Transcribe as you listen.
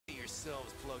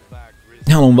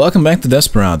Hello and welcome back to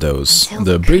Desperados.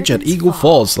 The bridge at Eagle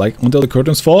Falls, like until the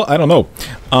curtains fall? I don't know.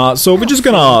 So we're just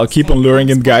gonna keep on luring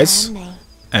in guys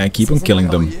and keep on killing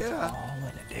them. All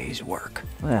in a day's work.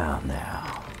 Well,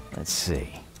 now, let's see.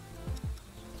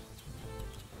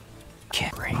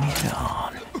 Can't bring it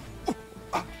on.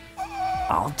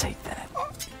 I'll take that.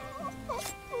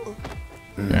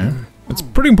 Okay. It's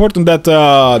pretty important that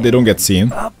they don't get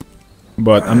seen,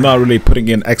 but I'm not really putting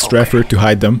in extra effort to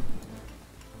hide them.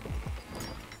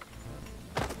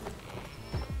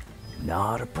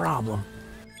 Not a problem.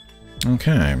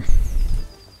 Okay.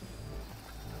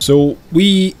 So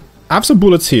we have some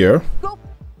bullets here.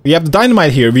 We have the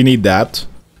dynamite here, we need that.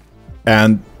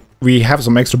 And we have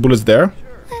some extra bullets there.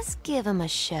 Let's give him a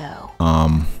show.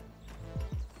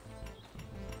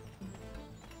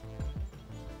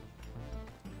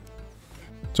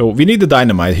 So we need the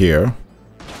dynamite here.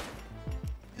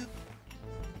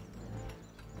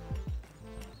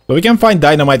 So we can find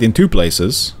dynamite in two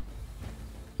places.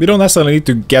 We don't necessarily need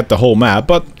to get the whole map,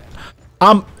 but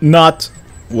I'm not...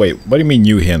 Wait, what do you mean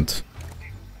new hint?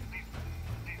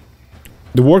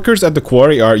 The workers at the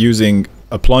quarry are using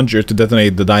a plunger to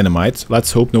detonate the dynamite.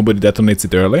 Let's hope nobody detonates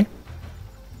it early.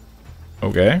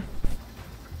 Okay.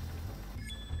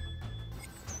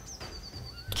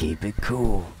 Keep it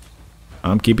cool.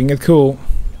 I'm keeping it cool.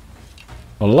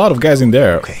 A lot of guys in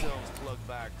there. Okay.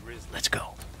 Let's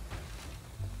go.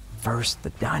 First the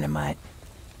dynamite,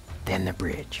 then the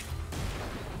bridge.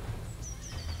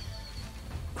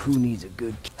 Who needs a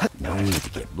good... No need to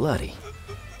get bloody.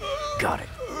 Got it.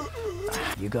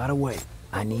 You gotta wait.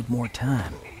 I need more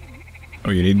time. Oh,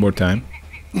 you need more time?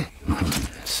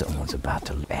 Someone's about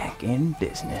to back in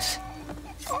business.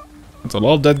 That's a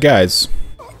lot of dead guys.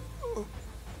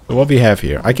 So what we have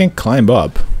here? I can climb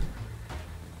up.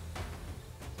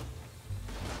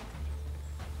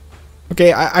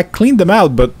 Okay, I cleaned them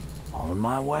out, but... On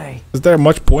my way. Is there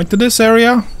much point to this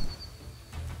area?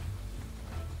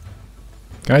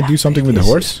 Can I do something with the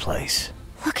horse? Place.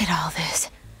 Look at all this.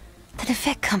 The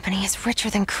defect company is richer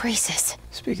than Croesus.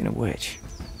 Speaking of which,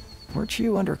 weren't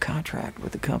you under contract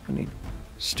with the company?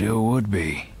 Still would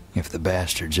be, if the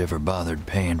bastards ever bothered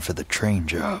paying for the train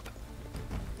job.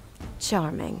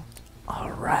 Charming.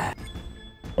 All right.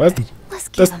 Well, Let's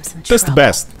give him some that's the trouble.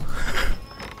 best.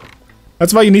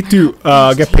 That's why you need to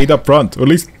get paid up front, or at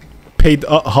least paid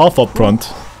half up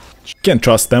front. Can't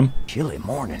trust them. Chilly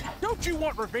morning. Don't you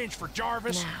want revenge for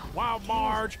Jarvis, Now. Wild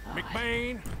Marge,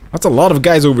 McBain? That's a lot of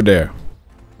guys over there.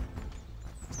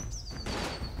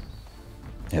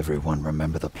 Everyone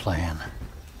remember the plan.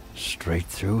 Straight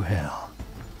through hell.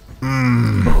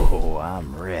 Oh,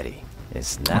 I'm ready.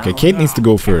 It's now. Okay, Kate needs to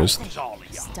go first.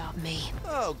 Stop me.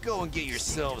 Oh, go and get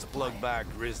yourselves plugged back,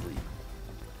 Grizzly.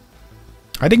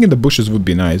 I think in the bushes would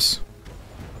be nice.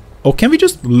 Oh, can we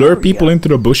just lure people into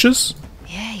the bushes?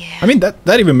 Yeah. I mean,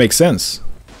 that even makes sense.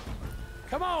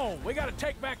 Come on, we gotta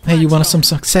take back. Hey, you want some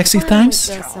sexy times?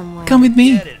 Come with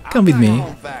me. Come with me.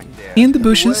 In the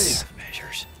bushes.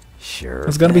 Measures. Sure.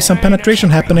 There's gonna be some penetration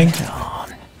happening.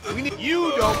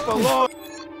 You don't belong.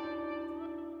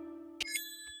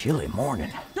 Chilly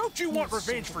morning. Don't you want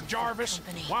revenge for Jarvis,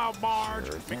 Wild Marge,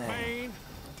 McBain?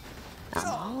 I'm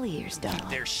all ears, darling.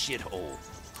 Their shithole.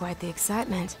 Quite the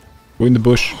excitement. Go in the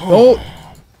bush. Oh!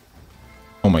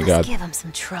 Oh my Let's god. give him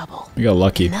some trouble. We got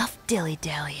lucky. Enough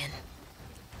dilly-dallying.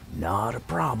 Not a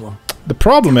problem. The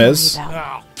problem is,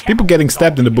 About people getting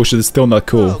stabbed in the bushes is still not Oh,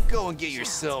 cool. go and get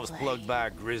yourselves plugged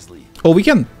back, Grizzly. Oh, we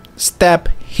can stab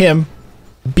him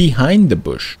behind the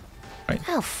bush.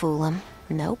 I'll fool him.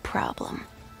 No problem.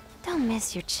 Don't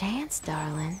miss your chance,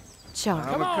 darling. Charming.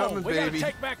 Come on, we gotta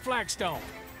take back Flagstone.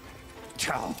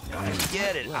 I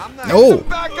get it. I'm not Oh!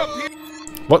 back up here.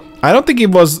 What? I don't think it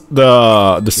was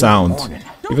the sound. Morning.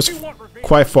 It was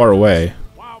quite far away.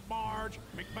 Wild Marge,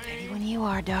 McBain. When you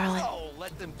are, darling. Oh,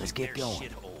 let them Let's get get their going.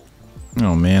 shithole.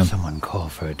 Oh man. Someone call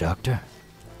for a doctor?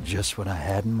 Just what I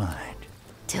had in mind.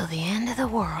 Till the end of the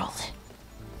world.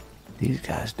 These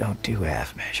guys don't do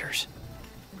half measures.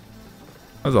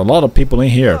 There's a lot of people in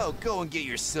here. Oh, go and get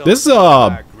yourselves This is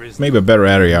plugged back, Grizzly. maybe a better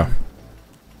area.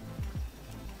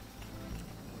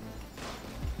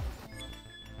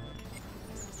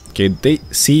 Okay, they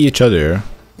see each other.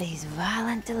 These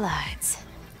violent delights.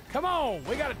 Come on,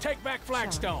 we gotta take back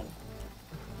Flagstone.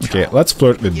 Okay, let's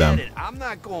flirt with Get them. it. I'm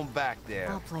not going back there.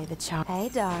 I'll play the charm. Hey,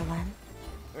 darling.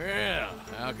 Yeah,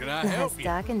 how can I Nice help you?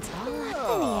 stuck and tall.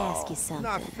 Let me ask you something.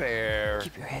 Not fair.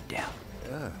 Keep your head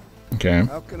down. Okay,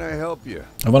 How can I help you?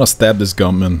 I want to stab this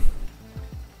gunman.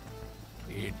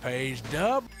 It pays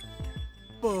double.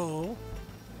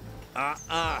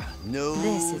 No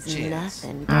This is chance.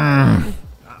 nothing, darling.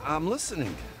 I'm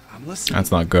listening. I'm listening.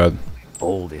 That's not good.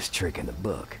 Oldest trick in the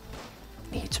book.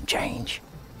 Need some change?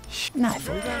 Knife.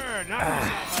 Sure, knock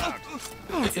yourself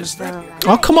out. Is that?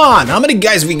 Oh, come on! How many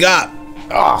guys we got?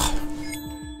 Oh,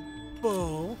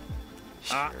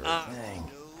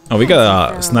 Thing. oh we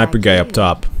got a sniper guy up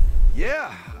top.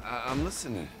 Yeah, I'm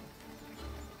listening.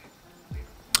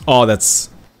 Oh, that's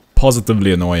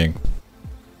positively annoying.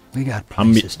 We got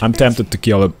I'm places to tempted to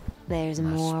kill him. There's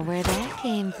more where that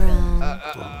came from.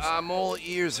 I'm all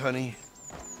ears, honey.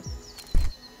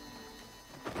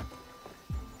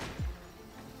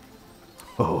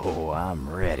 Oh, I'm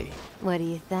ready. What do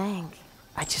you think?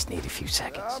 I just need a few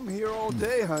seconds. I'm here all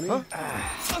day, honey.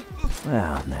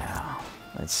 Well, now,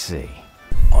 let's see.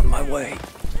 On my way.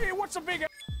 Hey, what's a big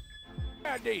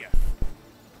idea?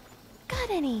 Got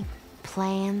any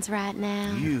plans right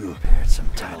now? You Prepared some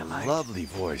got a dynamite. lovely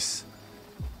voice.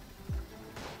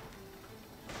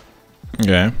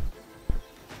 Okay.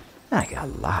 I got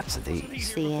lots of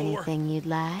these. See anything you'd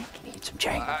like? Need some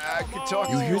change. I could talk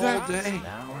to you all day.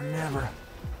 Now or never.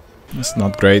 That's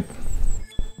not great.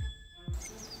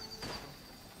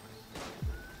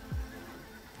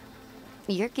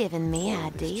 You're giving me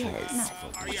ideas.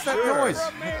 What's that noise?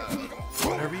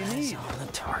 Whatever you need. On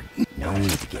the target. No need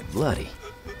to get bloody.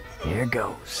 Here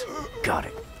goes. Got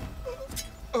it.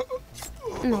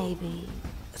 Maybe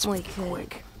Let's we make it could.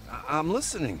 quick. I'm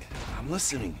listening. I'm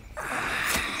listening.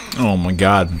 Oh my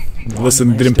god. Listen,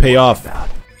 Less didn't to pay worry off. about.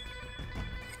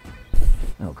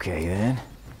 Okay then.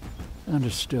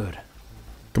 Understood.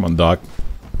 Come on, Doc.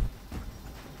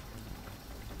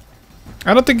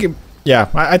 I don't think it, yeah,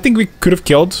 I think we could have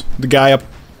killed the guy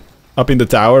up in the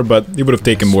tower, but it would have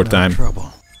taken more That's no time. trouble.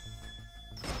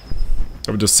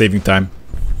 I was just saving time.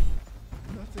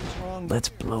 Nothing's wrong. Let's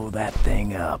blow that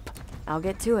thing up. I'll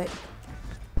get to it.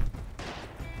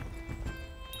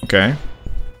 Okay.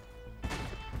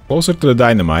 Closer to the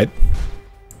dynamite.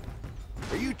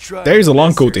 Are you trying There is a to long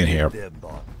mess coat her in here. dead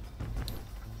boss?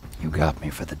 You got me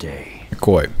for the day.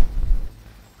 Koi.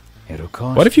 It'll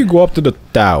cost. What if you go up to the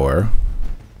tower?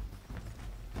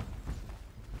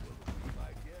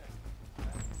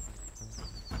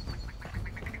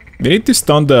 We need to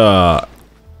stun the...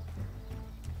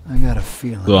 I got a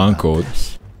feeling. Long about coat.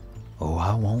 this. Oh,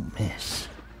 I won't miss.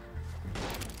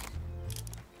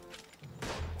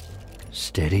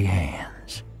 Steady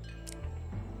hands.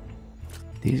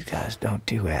 These guys don't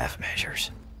do half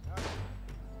measures.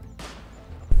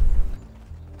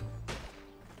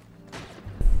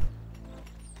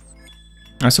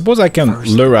 I suppose I can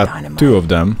First lure at dynamite. two of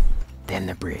them. Then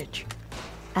the bridge.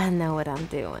 I know what I'm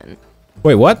doing.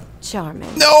 Wait, what?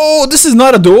 Charming. No, this is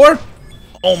not a door?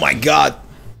 Oh my god.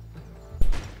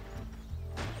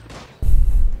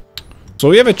 So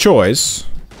we have a choice.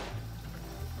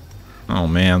 Oh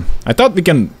man. I thought we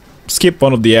can skip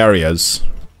one of the areas.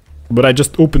 But I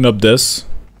just opened up this.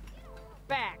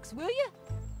 Backs, will you?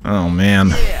 Oh man.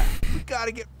 Yeah, we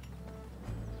gotta get.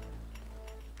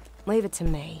 Leave it to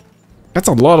me. That's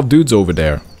a lot of dudes over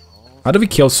there. How do we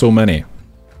kill so many?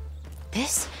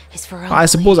 This is for I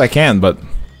suppose I can, but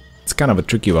it's kind of a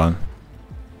tricky one.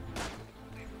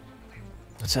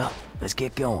 What's up? Let's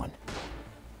get going.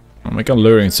 We can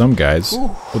lure in some guys.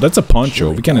 Oh, that's a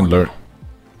poncho. We can lure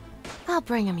I'll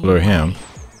bring him your him. way.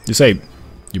 You say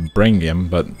you bring him,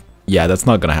 but yeah, that's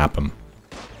not gonna happen.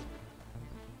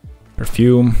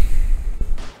 Perfume.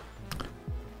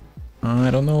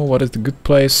 I don't know what is the good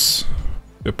place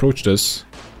to approach this.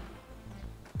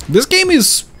 This game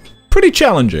is pretty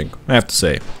challenging, I have to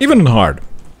say, even hard.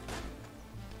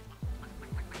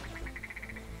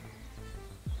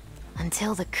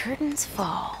 Until the curtains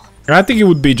fall. I think it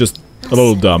would be just a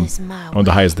little dumb This my on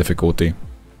the way. highest difficulty.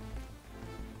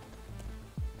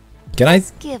 Can I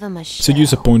Let's give him a show.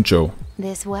 seduce a poncho?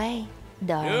 This way,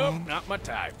 darling. Nope, not my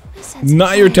type. I sense a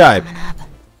Not your plan type. coming up.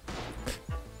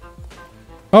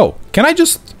 Oh, can I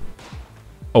just...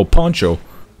 Oh, poncho.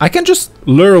 I can just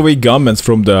lure away gunmen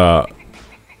from the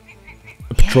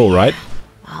patrol, right?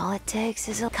 All it takes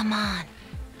is a... Come on.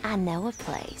 I know a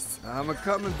place. I'm a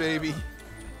coming, baby.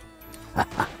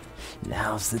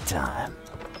 Now's the time.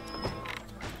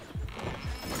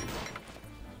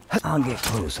 I'll get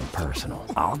close and personal.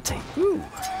 I'll take. Ooh,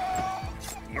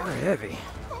 you're heavy.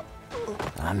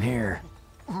 I'm here.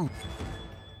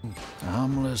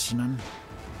 I'm listening.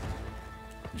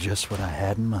 Just what I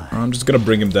had in mind. I'm just gonna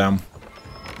bring him down.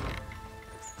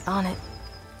 On it.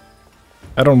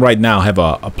 I don't right now have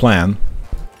a plan.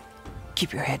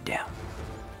 Keep your head down.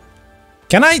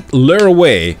 Can I lure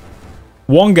away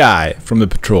one guy from the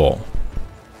patrol?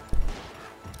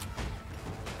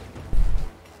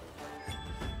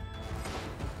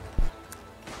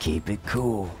 Keep it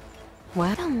cool.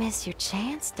 Well, don't miss your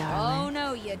chance, Oh, darling.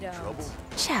 no, you don't.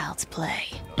 Child's play.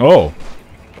 Oh.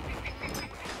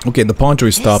 Okay, the poncho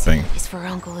is stopping This is for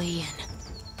Uncle Ian.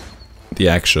 the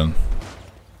action.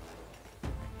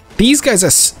 These guys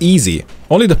are easy.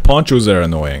 Only the ponchos are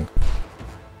annoying.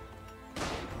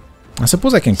 I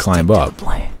suppose I can climb Stick to up. the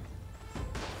plan.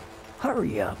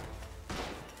 Hurry up.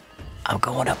 I'm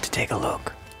going up to take a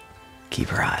look.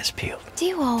 Keep your eyes peeled. Do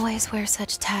you always wear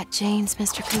such tight jeans,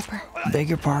 Mr. Cooper? Beg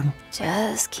your pardon?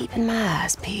 Just keeping my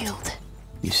eyes peeled.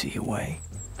 You see a way?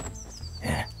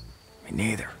 Yeah, me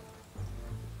neither.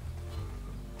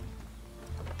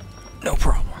 No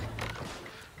problem.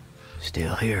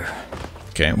 Still here.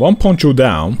 Okay, one poncho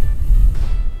down.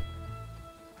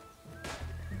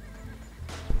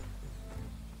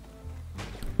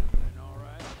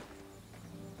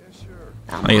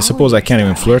 I suppose I can't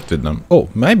even flirt with them. Oh,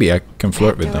 maybe I can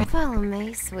flirt with them. Follow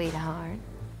me, sweetheart.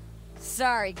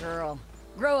 Sorry, girl.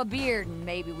 Grow a beard and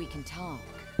maybe we can talk.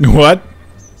 What?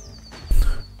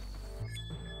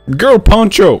 Girl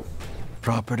poncho!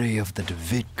 Property of the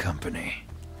DeWitt Company.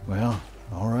 Well,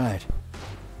 all right.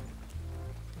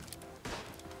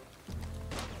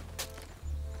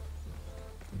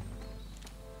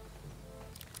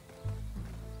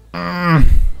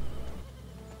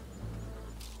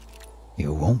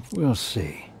 You won't? We'll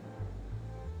see.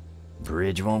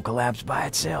 Bridge won't collapse by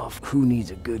itself. Who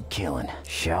needs a good killing,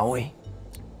 shall we?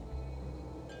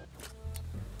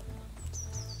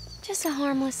 Just a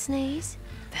harmless sneeze.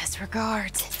 Best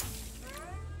regards.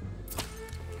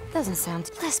 Doesn't sound...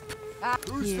 Let's...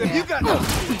 You got no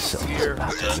Someone's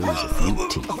about to lose a few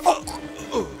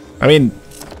teeth. I mean,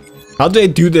 how do I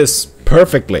do this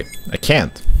perfectly? I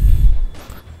can't.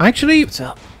 Actually, What's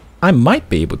up? I might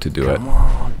be able to do it. Come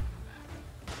on.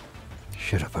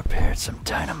 Should have prepared some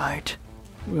dynamite.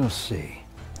 We'll see.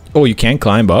 Oh, you can't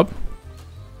climb up?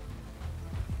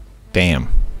 Damn.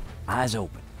 Eyes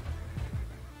open.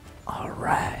 All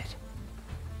right.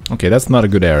 Okay, that's not a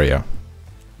good area.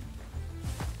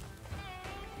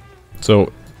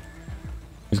 So,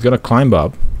 he's gonna climb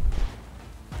up.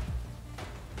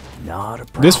 Not a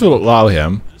problem. This will allow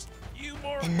him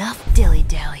Enough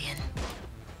dilly-dallying.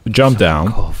 to jump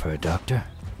down. Call for a doctor.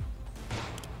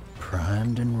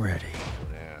 Primed and ready.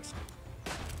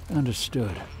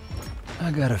 Understood. I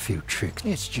got a few tricks.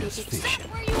 It's just fishing.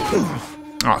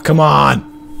 Oh, come on!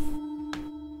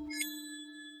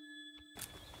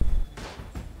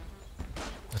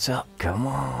 What's up? Come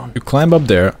on. You climb up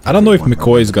there. I don't know if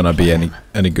McCoy is gonna be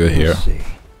any good here. We'll see.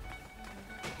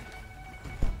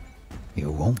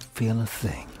 You won't feel a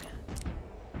thing.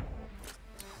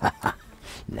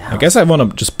 Now I guess I wanna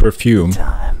just perfume.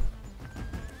 time.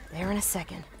 There in a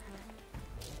second.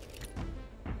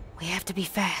 We have to be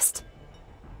fast.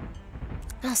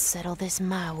 I'll settle this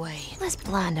my way. Let's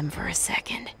blind him for a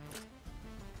second.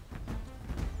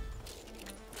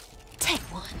 Take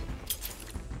one.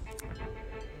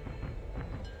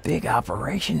 Big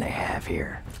operation they have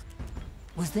here.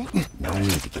 Was that? No need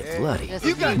to get bloody.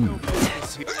 You got no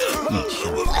business here.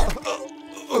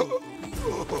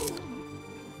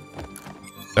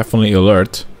 Definitely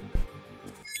alert.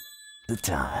 The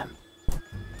time.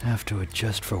 Have to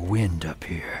adjust for wind up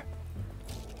here.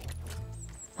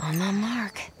 On my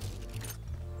mark.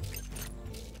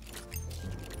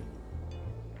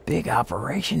 Big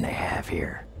operation they have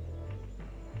here.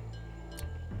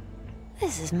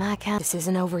 This is my count. This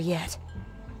isn't over yet.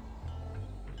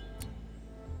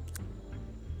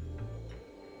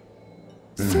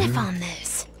 Sniff on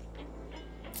this.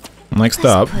 Next Let's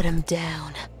up, put him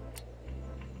down.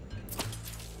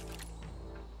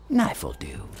 Knife will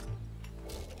do.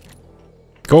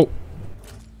 go.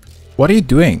 What are you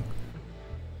doing?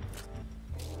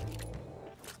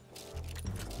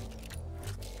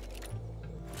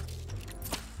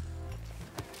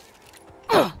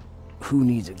 Who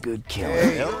needs a good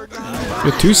killing?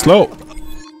 You're too slow.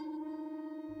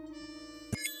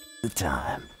 The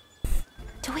time.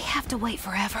 Do we have to wait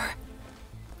forever?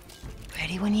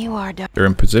 Ready when you are, You're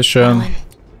in position. darling.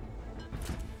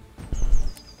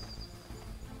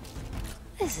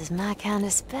 This is my kind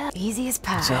of spell. Easy as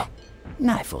pie. What's up?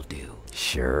 Knife will do.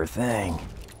 Sure thing.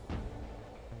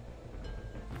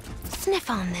 Sniff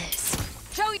on this.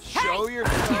 Show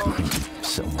yourself.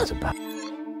 Someone's about.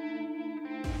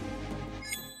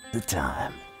 The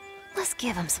time. Let's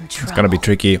give him some trouble. It's gonna be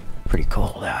tricky. Pretty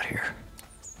cold out here.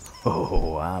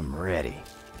 Oh, I'm ready.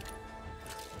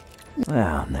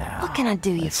 Well, now. What can I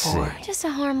do you let's for? see. Just a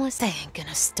harmless. They ain't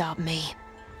gonna stop me.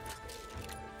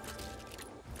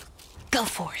 Go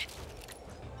for it.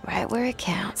 Right where it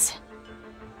counts.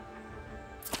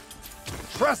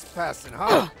 Trespassing,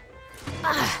 huh?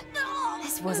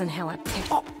 This wasn't how I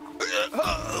picked.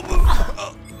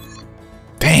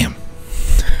 Damn.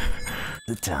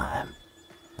 The time.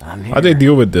 I'm here. How do they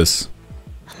deal with this?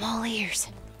 I'm all ears.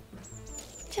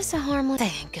 Just a harmless. They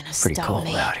ain't gonna Pretty stop cold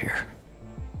me. out here.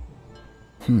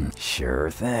 Sure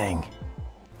thing.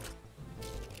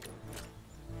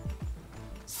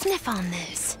 Sniff on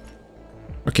this.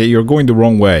 Okay, you're going the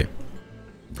wrong way.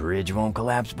 Bridge won't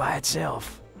collapse by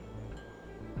itself.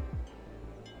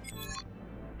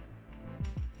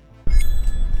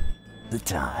 The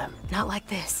time. Not like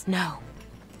this. No.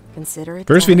 Consider it.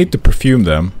 First, we done. need to perfume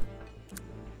them.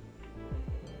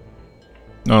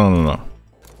 No, no, no, no.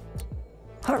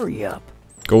 Hurry up.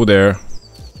 Go there.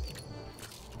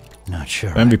 Not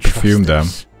sure. Then we I trust perfume them.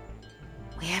 this.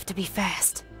 We have to be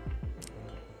fast.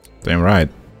 Damn right.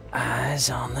 Eyes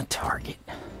on the target.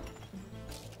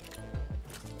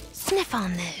 Sniff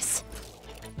on this.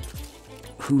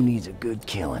 Who needs a good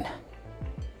killing?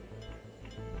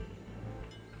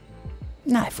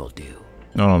 Knife will do.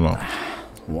 No, no, no.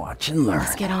 Watch and learn.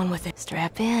 Let's get on with it.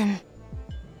 Strap in.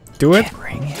 Do it.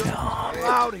 Bring it on.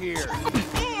 Out here.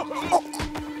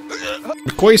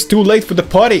 McCoy is too late for the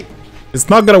party. It's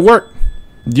not gonna work.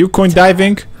 Ducoin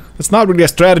diving. It's not really a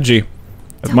strategy. At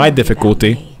Don't my worry about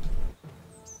difficulty. me.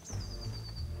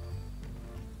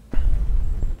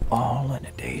 All in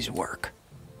a day's work.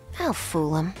 I'll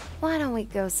fool him. Why don't we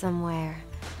go somewhere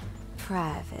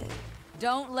private?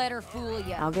 Don't let her fool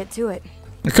you. I'll get to it.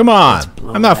 Come on.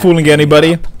 blow I'm not that fooling thing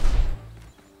anybody.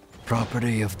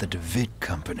 Property of the DeVitt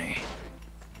Company.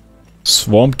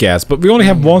 Swamp gas. But we only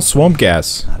have one swamp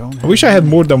gas. I wish I had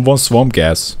more than one swamp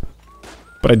gas.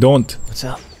 But I don't. What's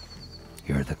up?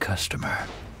 You're the customer.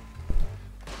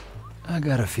 I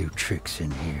got a few tricks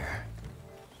in here.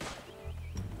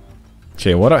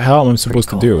 Okay, what the hell am I supposed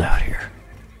to Cold do? out here.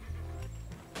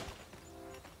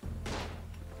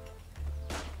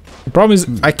 The problem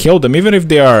is I killed them, even if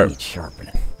they are Need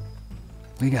sharpening.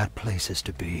 We got places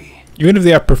to be.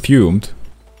 perfumed.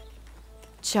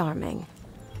 Charming.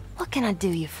 What can I do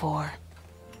you for?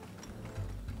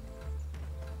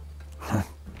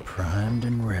 Primed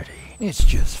and ready. It's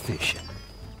just fishing.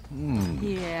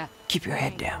 Yeah. Keep your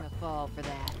head Ain't down. gonna fall for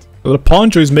that. The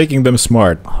poncho is making them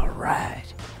smart. All right.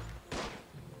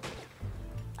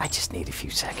 I just need a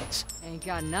few seconds. Ain't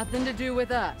got nothing to do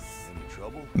with us.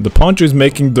 The poncho is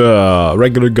making the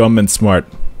regular gunmen smart.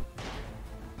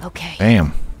 Okay.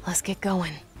 Damn. Let's get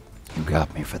going. You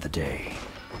got me for the day.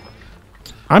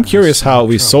 I'm curious how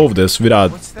we solve this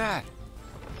without What's that?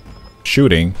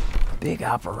 shooting. Big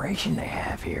operation they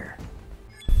have here.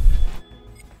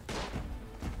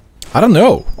 I don't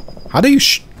know. How do you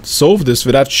solve this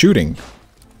without shooting?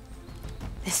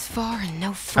 This far and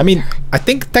no further. I mean, I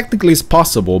think technically it's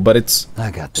possible, but it's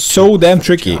I got the so tools damn for the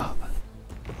tricky. job.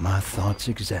 My thoughts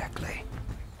exactly.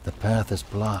 The path is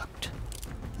blocked.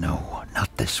 No,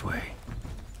 not this way.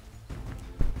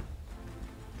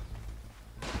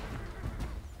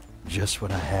 Just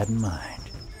what I had in mind.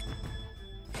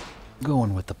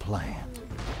 Going with the plan.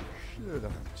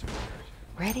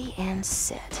 Ready and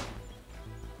set.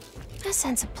 I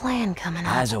sense a plan coming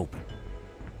up. Eyes open.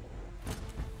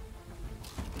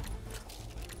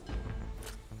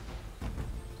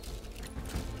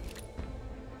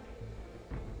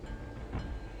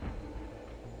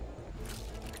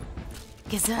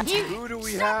 Gesundheit. Who do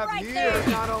we have right here? there.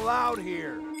 Not allowed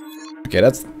here. Okay,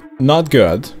 that's not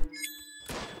good.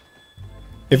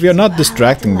 If you're not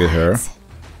distracting with her,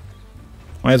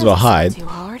 might as well hide. Too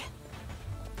hard.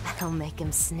 I'll make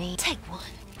him sneeze. Take one.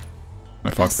 I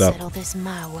I'll fucked up. settle this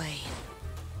my way.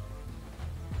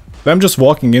 Them just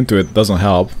walking into it doesn't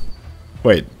help.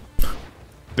 Wait.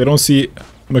 They don't see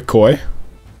McCoy?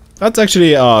 That's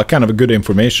actually kind of a good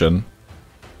information.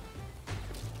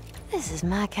 This is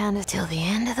my kind of till the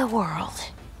end of the world.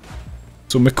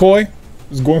 So McCoy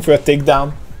is going for a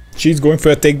takedown. She's going for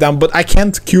a takedown, but I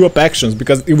can't queue up actions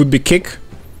because it would be kick.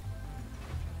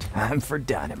 Time for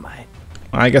dynamite.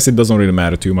 I guess it doesn't really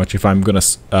matter too much if I'm gonna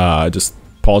just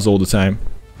pause all the time.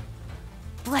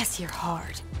 Bless your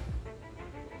heart.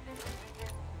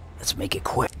 Let's make it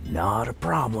quick. Not a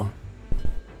problem.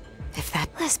 If that...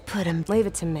 Let's put him... Leave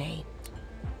it to me.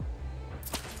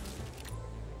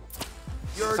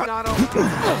 You're not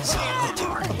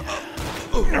allowed.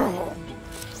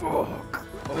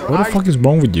 What the fuck is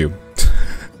wrong with you?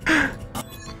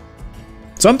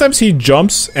 Sometimes he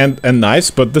jumps and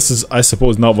knifes, but this is, I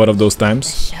suppose, not one of those The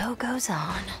times. show goes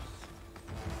on.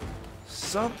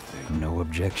 Something. No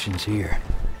objections here.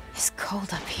 It's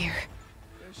cold up here.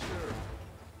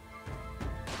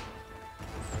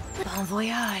 Bon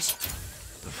voyage.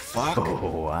 The fuck?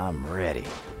 Oh, I'm ready.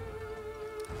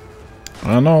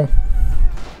 I don't know.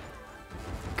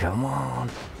 Come on.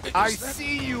 I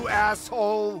see you,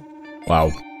 asshole.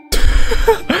 Wow.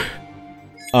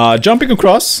 Jumping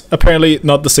across, apparently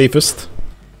not the safest.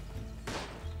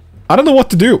 I don't know what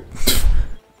to do.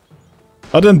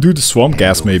 Other than do the swamp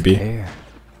gas, maybe. There.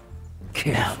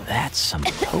 Now that's some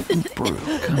potent brew.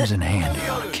 Comes in handy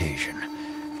on occasion.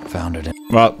 Found it in...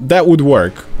 Well, that would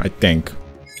work, I think.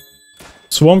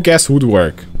 Swamp gas would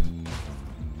work.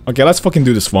 Okay, let's fucking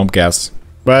do the swamp gas.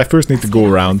 But I first need to go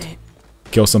around,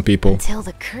 kill some people. Until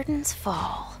the curtains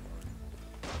fall.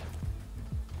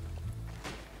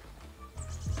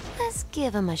 Let's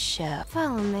give him a show.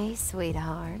 Follow me,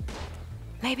 sweetheart.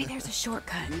 Maybe there's a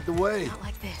shortcut. Lead the way. Not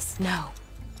like this. No.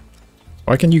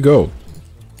 Why can you go?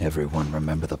 Everyone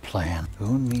remember the plan.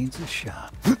 Who needs a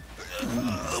shot?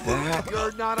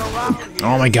 You're not allowed here.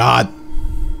 Oh my god.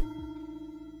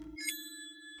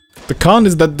 The con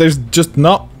is that there's just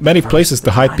not many places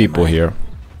to hide people here.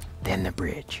 Then the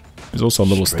bridge. He's also a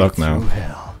little stuck Straight now. through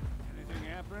hell.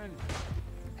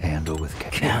 Handle with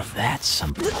care. Now that's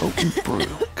some potent brew.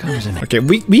 Comes in... Okay,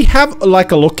 we have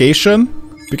like a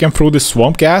location. We can throw this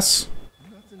swamp gas.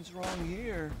 Nothing's wrong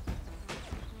here.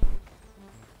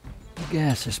 The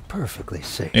gas is perfectly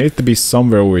safe. It needs to be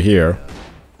somewhere over here.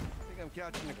 I think I'm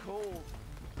catching a cold.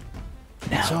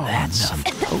 Now that's some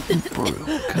potent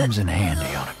brew. Comes in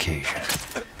handy on occasion.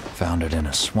 Found it in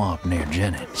a swamp near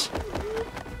Jennings.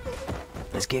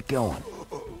 Let's get going.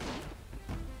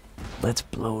 Let's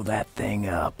blow that thing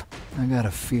up. I got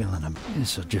a feeling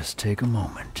this'll just take a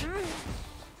moment.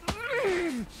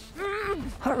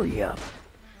 Hurry up.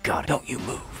 Got it. Don't you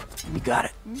move. You got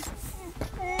it.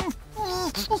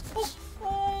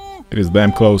 It is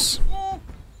damn close.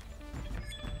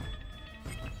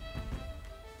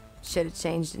 Should have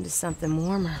changed into something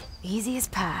warmer. Easy as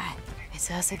pie. It's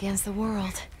us against the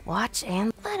world. Watch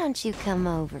and... Why don't you come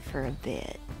over for a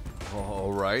bit?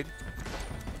 All right.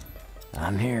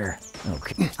 I'm here.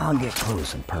 Okay. I'll get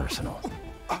close and personal.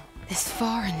 This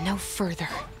far and no further.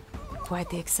 Quite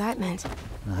the excitement.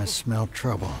 I smell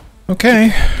trouble.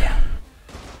 Okay.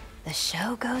 The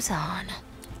show goes on.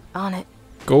 On it.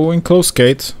 Go in close,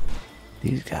 Kate.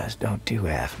 These guys don't do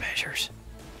half measures.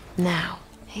 Now,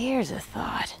 here's a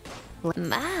thought.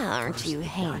 My, aren't you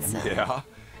handsome? Yeah.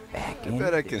 Back I in.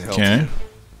 bet I can help Okay. you.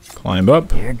 Climb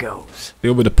up. Here goes.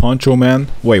 Deal with the poncho man.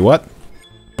 Wait, what?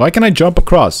 Why can I jump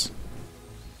across?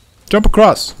 Jump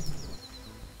across.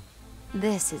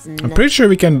 This is I'm pretty sure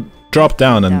we can drop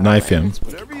down and knife him.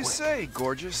 Whatever you say,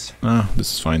 gorgeous. Ah,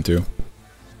 this is fine too.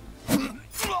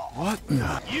 What?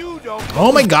 You don't.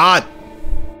 Oh my god!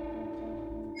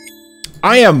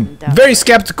 I am very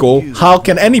skeptical. How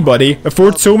can anybody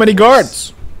afford so many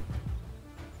guards?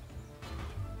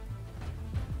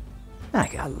 I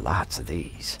got lots of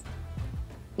these.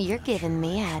 You're giving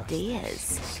me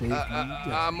ideas.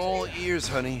 I'm all ears,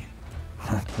 honey.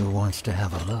 Who wants to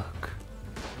have a look?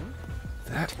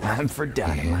 Time for Here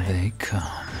dynamite. they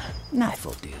come. Knife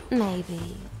will do.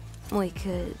 Maybe we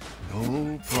could.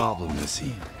 No problem,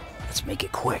 Missy. Let's make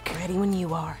it quick. Ready when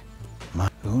you are.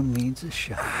 Who needs a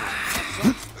shot?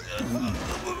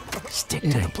 Stick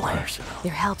to the plan.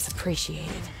 Your help's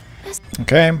appreciated.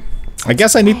 Okay. I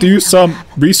guess I need to use some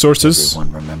resources.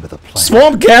 Everyone remember the plan.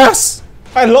 Swamp gas!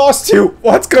 I lost you!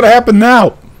 What's gonna happen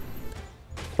now?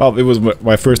 Well, it was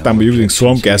my first time using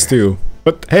swamp gas too.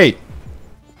 But hey!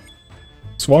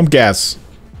 Swamp gas.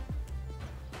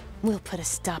 We'll put a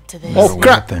stop to this. Oh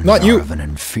crap! Weapons Not are you! of an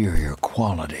inferior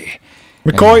quality.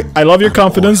 McCoy, I love your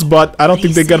confidence, but I don't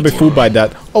think they're gonna be fooled by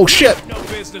that. Oh shit!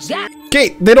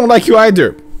 Kate, they don't like you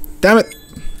either. Damn it.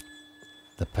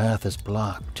 The path is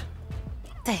blocked.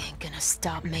 They ain't gonna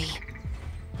stop me.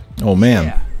 Oh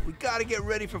man. We gotta get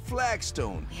ready for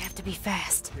Flagstone. We have to be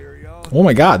fast. Oh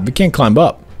my god, we can't climb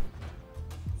up.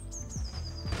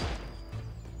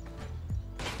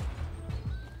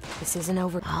 This isn't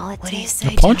over. All it what do you say,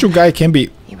 The poncho John? guy can be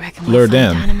You reckon we'll lured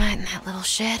find in. dynamite in that little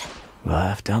shed? We'll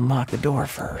have to unlock the door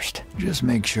first. Just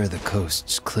make sure the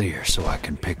coast's clear so I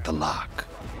can pick the lock.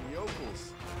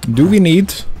 Do we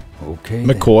need Okay. then.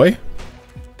 McCoy?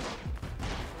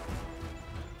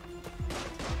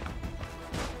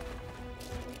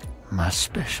 My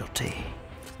specialty.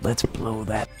 Let's blow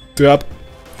that To help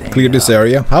thing clear this up.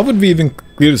 area? How would we even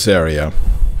clear this area?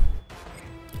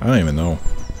 I don't even know.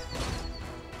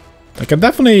 I can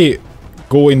definitely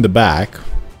go in the back.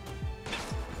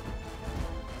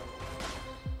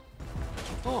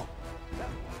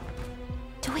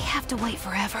 Do we have to wait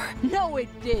forever? No, it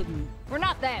didn't. We're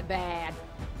not that bad.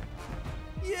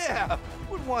 Yeah.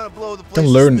 Wouldn't want to blow the place Can to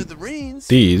learn smithereens.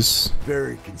 these.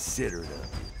 Very considerate of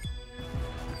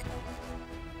you.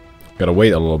 Gotta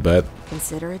wait a little bit.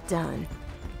 Consider it done.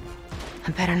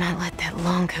 better not let that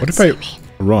long coat What if see I me.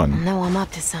 run? No, I'm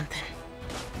up to something.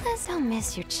 Please don't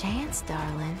miss your chance,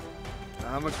 darling.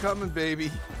 I'm a coming,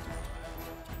 baby.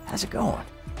 How's it going?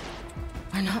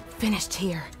 We're not finished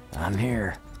here. I'm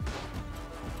here.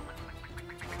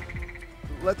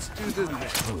 Let's do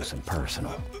this. Close and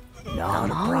personal. Not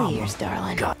I'm a all problem. ears,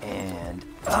 darling. And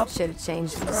up. Should have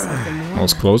changed it to something That more.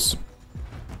 was close.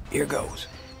 Here goes.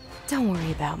 Don't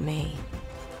worry about me.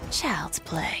 Child's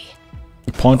play.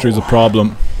 The puncher is a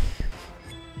problem.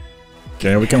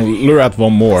 Okay, we can lure out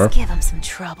one more. Let's give him some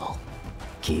trouble.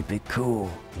 Keep it cool.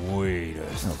 Wait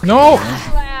a second. No!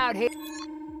 Loud here.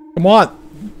 Come on!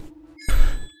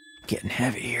 Getting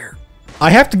heavy here. I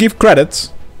have to give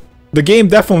credits. The game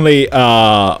definitely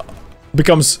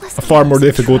becomes far more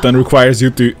difficult and requires you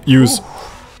to use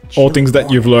all things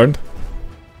that you've learned.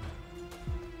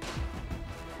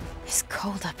 It's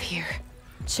cold up here.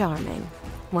 Charming.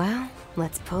 Well,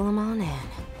 let's pull him on in.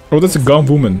 Oh, that's a gun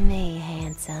woman. Me,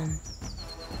 handsome.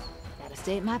 Gotta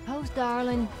stay at my post,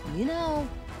 darling. You know.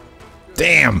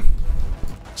 Damn!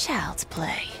 Child's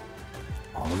play.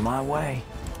 On my way.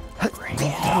 Bring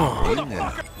it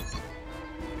on.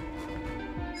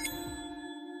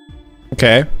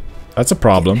 Okay, that's a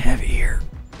problem. Heavy here.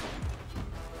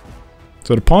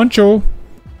 So the poncho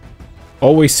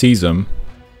always sees him.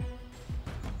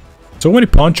 So many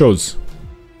ponchos.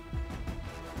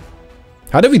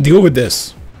 How do we deal with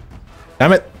this?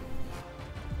 Damn it.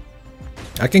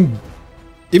 I can...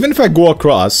 Even if I go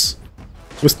across,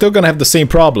 we're still gonna have the same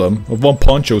problem of one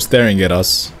poncho staring at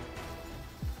us.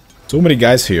 So many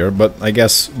guys here, but I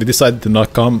guess we decided to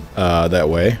not come that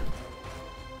way.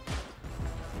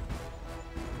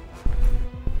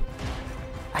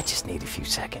 I just need a few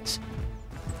seconds.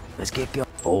 Let's get going.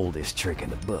 Oldest trick in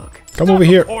the book. Come over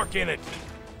here. Pork in it.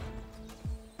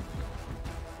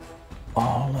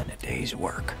 All in a day's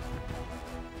work.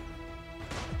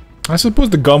 I suppose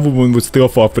the gun woman would still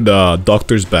fall for the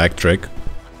doctor's bag trick.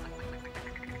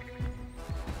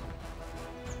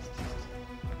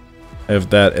 If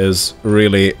that is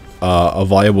really a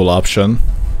viable option.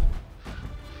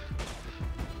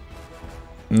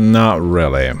 Not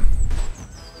really.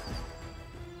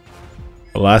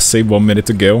 Last save, 1 minute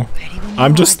to go.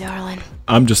 I'm just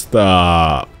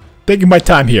taking my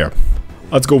time here.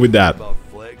 Let's go with that.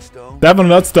 Devon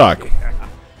not stuck.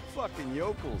 Fucking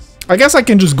yokels. I guess I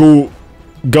can just go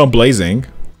gun blazing.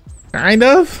 Kind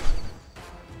of.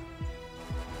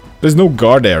 There's no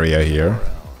guard area here,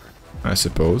 I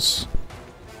suppose.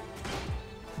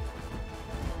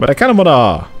 But I kind of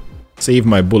wanna save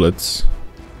my bullets,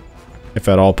 if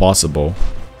at all possible.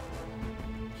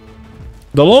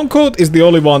 The long coat is the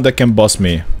only one that can bust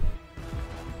me.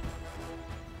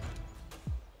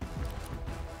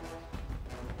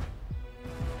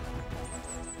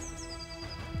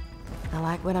 I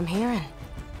like what I'm hearing.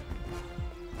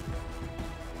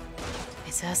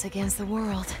 It's us against the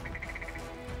world.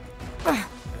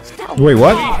 Wait,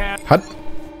 what?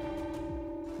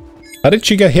 How did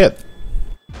she get hit?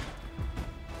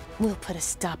 We'll put a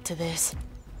stop to this.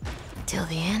 Till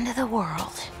the end of the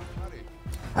world.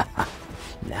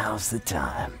 Now's the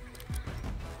time.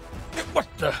 What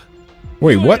the?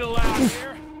 Wait, what? Little out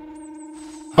here.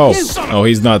 Oh,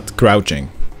 he's not crouching.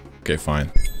 Okay,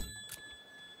 fine.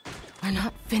 We're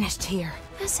not finished here.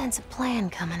 I sense a plan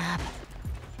coming up.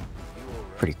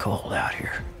 Pretty cold out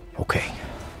here. Okay.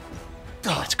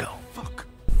 Let's go. Fuck.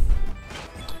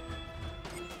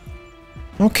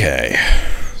 Okay,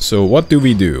 so what do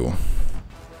we do?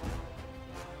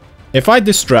 If I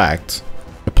distract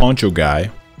the poncho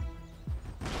guy,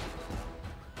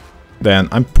 then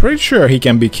I'm pretty sure he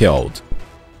can be killed.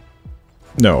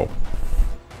 No.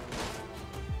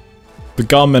 The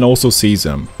gunman also sees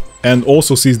him, and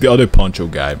also sees the other poncho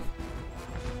guy.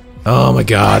 Oh my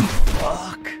god.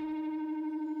 Fuck.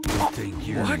 You think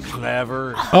you're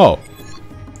clever? Oh.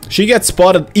 She gets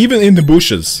spotted even in the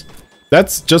bushes.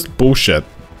 That's just bullshit.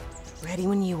 Ready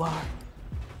when you are.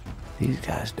 These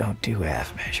guys don't do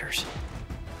half measures.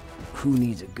 Who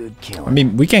needs a good killing? I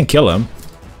mean, we can kill him.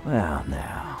 Well,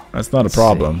 now. That's not a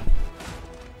problem.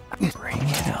 Bring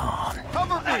it on.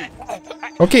 Cover me!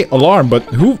 Okay, alarm, but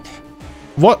who...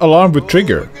 What alarm would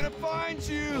trigger? We're gonna find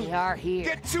you! We are here.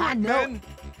 Get to I it, know man!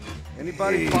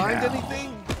 Anybody find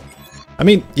anything? I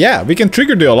mean, yeah, we can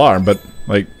trigger the alarm, but,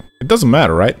 like, it doesn't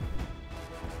matter, right?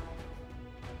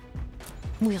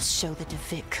 We'll show the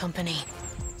DeVitt Company.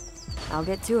 I'll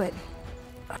get to it.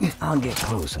 I'll get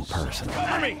close and personal.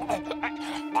 Cover me.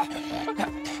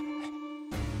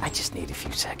 I just need a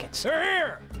few seconds. They're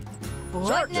here.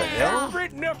 What Search now? every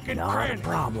nook and Not a cranny.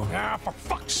 problem. Ah, for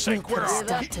fuck's We'll sake, put where a are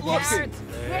stop to Looking. this.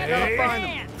 Gotta find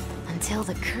them. Until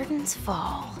the curtains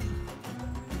fall.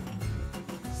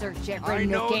 search every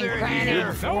nook and cranny.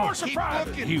 No more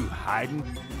surprises. You hiding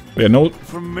Yeah, no,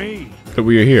 from me. that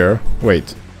we are here.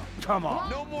 Wait, Come on.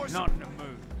 No more. Not in the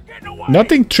mood. Get away.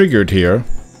 nothing triggered here.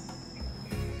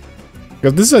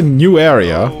 Because this is a new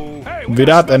area Hey, we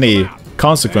without got any stuff about.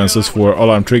 consequences for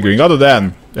alarm triggering, other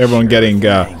than everyone getting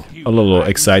a little Hiding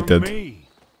excited. from me.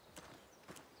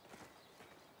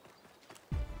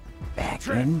 Back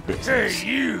in Hey, business.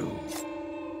 you.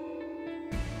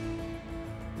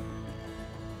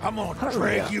 I'm gonna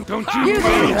drag you. Don't you? You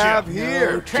mind have ya.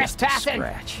 here? Trespassing.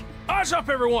 Scratch. Eyes up,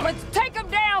 everyone. Let's take them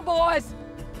down, boys.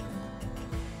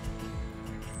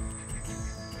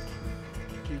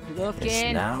 Keep looking.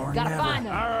 It's now or Gotta never. find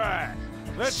All them. right.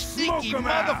 Let's smoke Sneaky them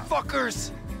out.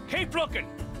 motherfuckers! Keep looking.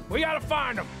 We gotta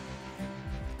find them.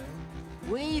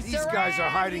 We These guys are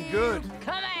hiding good.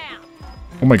 Come out.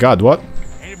 Oh my god, what?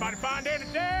 Anybody find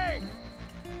anything?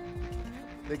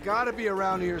 They gotta be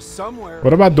around here somewhere.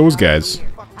 What about those guys?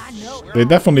 I know. They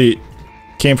definitely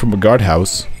came from a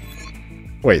guardhouse.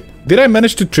 Wait, did I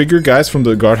manage to trigger guys from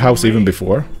the guardhouse even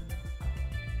before?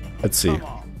 Let's see.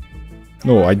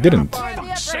 No, I didn't.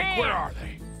 Fuck's sake, where are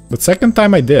they? The second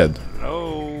time I did.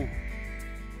 Hello.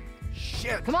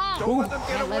 Shit! Come on. Don't let them get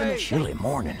Can't let 'em away! Chilly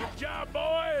morning. Good job,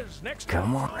 boys. Next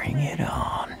Come time. on, bring it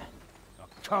on.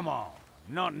 Come on.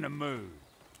 Not in the mood.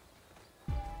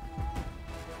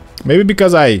 Maybe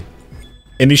because I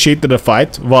initiated a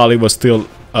fight while he was still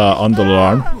on the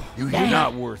alarm. You're Damn.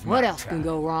 not worth What my else can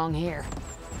go wrong here?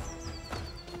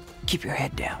 Keep your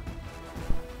head down.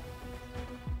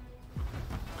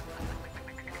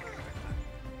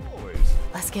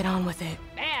 Let's get on with it.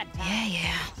 Bad time. Yeah,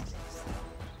 yeah.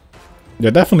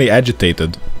 They're definitely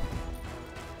agitated.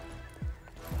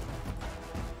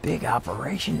 Big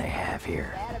operation they have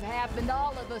here. That'd have happened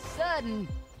all of a sudden.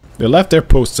 They left their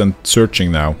posts and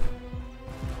searching now.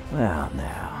 Well,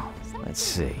 now, let's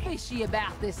see. Fishy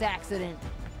about this accident.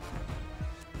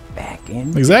 Back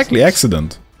in. Exactly, business.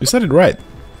 accident. You said it right.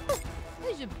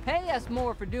 They should pay us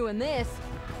more for doing this.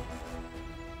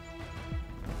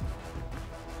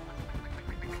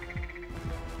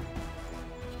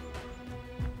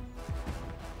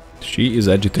 She is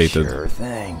agitated. Sure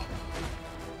thing.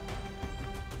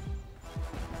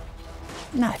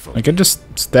 Knife. I can just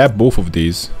stab both of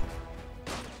these.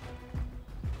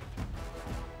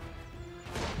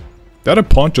 The other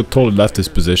poncho totally left his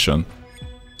position.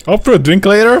 Up for a drink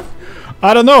later?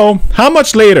 I don't know. How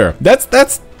much later? That's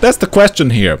the question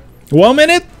here. 1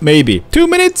 minute? Maybe. 2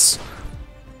 minutes?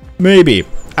 Maybe.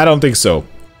 I don't think so.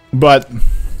 But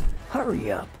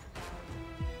Hurry up.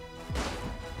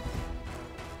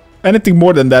 anything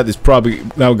more than that is probably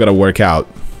not gonna work out.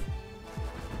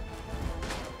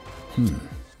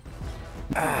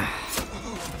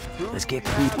 Let's get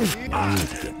creepy. No need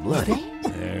to get bloody.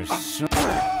 There's some...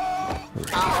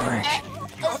 Fresh.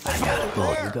 I got a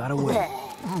bullet. You got a wait.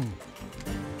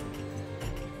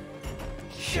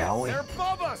 Shall we? They're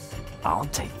above us! I'll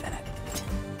take that.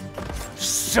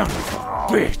 Son of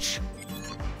a bitch.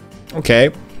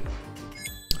 Okay.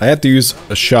 I had to use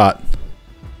a shot.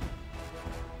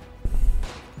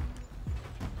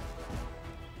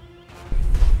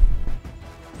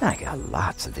 I got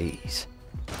lots of these.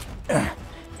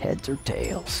 Heads or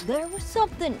tails? There was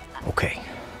something. Okay.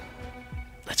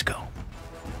 Let's go.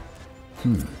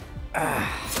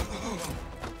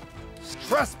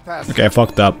 Trespassing! Okay, I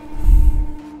fucked up.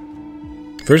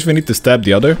 First we need to stab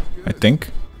the other, I think.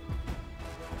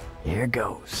 Here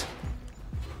goes.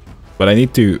 But I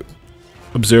need to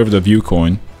observe the view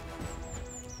coin.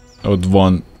 Oh, the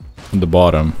one on the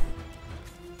bottom.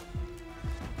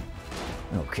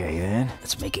 Okay then.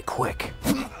 Let's make it quick.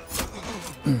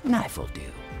 Knife will do.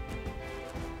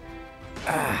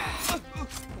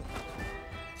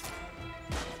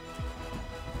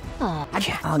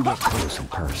 I'll get close and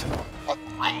personal.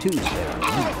 Two's better than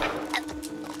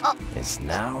one. It's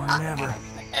now or never.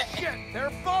 Shit! They're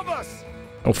above us!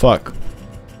 Oh fuck.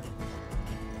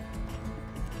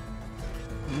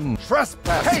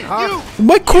 Trespassing! Hey, you!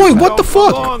 My coin, what the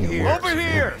fuck? Belong here. Over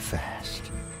here! Fast.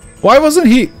 Why wasn't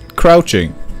he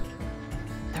crouching?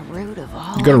 The root of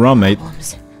all You gotta run, mate.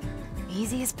 problems.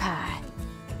 Easy as pie.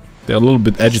 They're a little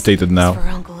bit agitated It's now. for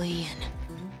Uncle Ian.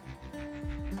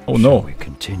 Oh no. We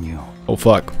continue. Oh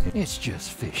fuck. It's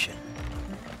just fishing.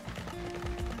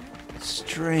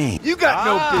 Strange. You got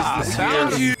no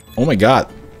business here! Oh my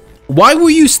god. Why were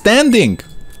you standing?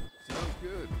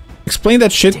 Explain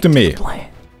that shit to me. Plan.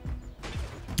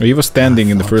 Oh, he was standing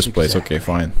in the thoughts first place. exactly. Okay,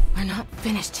 fine. We're not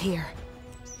finished here.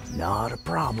 Not a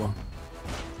problem.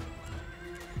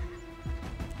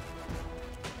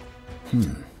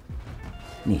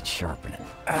 Needs sharpening.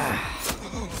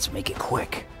 Let's make it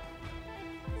quick.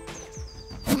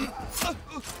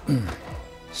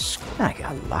 I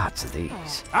got lots of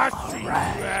these. I see you,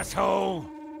 asshole.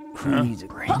 Who needs a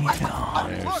bring it on?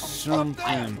 There's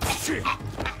something. Shit.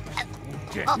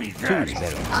 Get me that. Two's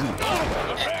better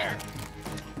than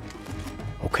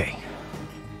you. Okay.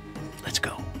 Let's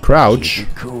go. Crouch. Keep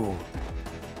it cool.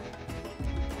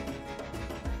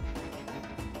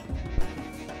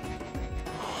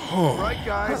 All right,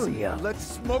 guys. Hurry up. Let's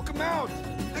smoke them out.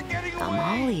 They're getting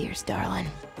I'm all ears, darling.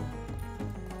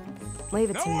 Leave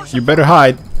it to me. You better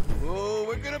hide. Oh,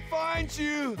 we're gonna find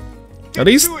you. At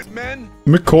least Do it, men.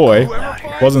 McCoy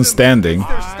wasn't standing.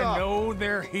 I know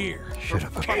they're here. Should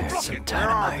have prepared some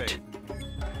dynamite.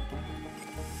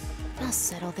 I'll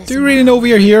settle this. Do you really know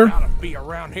we are here? Gotta be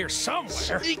around here somewhere.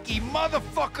 Sneaky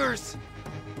motherfuckers.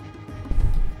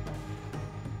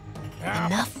 Ah,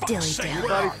 Enough for fuck's sake, dilly-dally.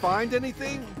 where Anybody find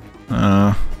anything?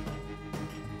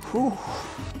 Whew.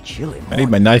 Chilly. I need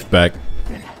my knife back.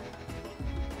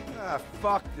 Ah,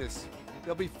 fuck this.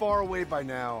 They'll be far away by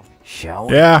now. Shall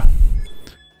we? Yeah.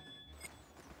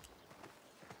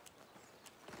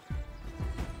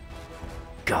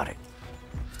 Got it.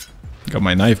 Got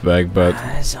my knife back, but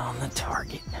Eyes on the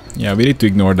target. yeah, we need to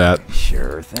ignore that.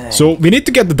 Sure thing. So we need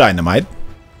to get the dynamite.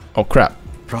 Oh crap.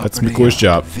 That's Property McCoy's of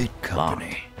job. the Vid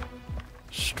Company.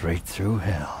 Straight through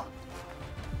hell.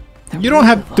 You don't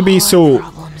have to be so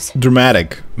Problems.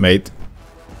 dramatic, mate.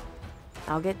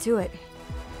 I'll get to it.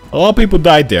 A lot of people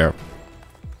died there.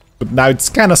 But now it's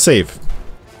kinda safe.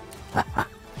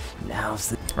 Now's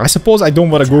the I suppose I don't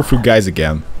want to go through guys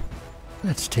again.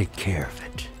 Let's take care of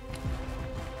it.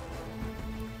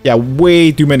 Yeah,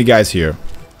 way too many guys here.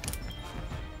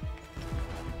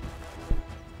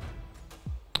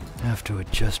 Have to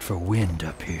adjust for wind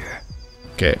up here.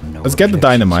 Okay, No let's get the objections.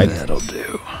 dynamite. That'll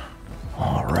do.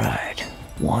 All right.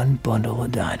 One bundle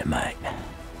of dynamite.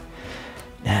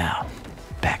 Now,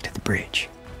 back to the bridge.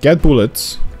 Get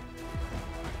bullets.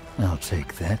 I'll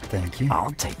take that, thank you.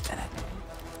 I'll take that.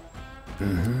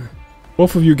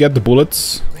 Both of you get the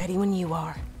bullets. Ready when you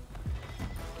are.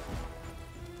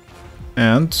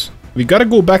 And we gotta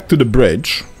go back to the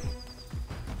bridge.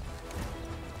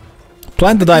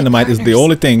 Plant the dynamite is the Partners,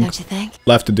 only thing Don't you think?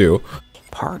 left to do.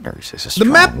 Partners is a The strong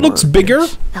map looks word, bigger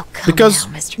Vince. Oh, come because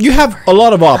now, Mr. you have Cooper. a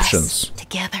lot of Us, options.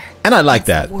 together. And I like against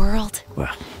that. the world.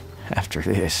 Well, after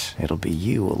this, it'll be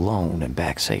you alone and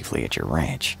back safely at your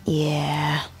ranch.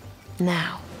 Yeah.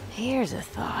 Now, here's a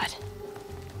thought.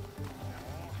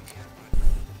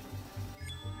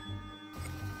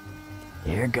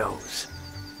 Here goes.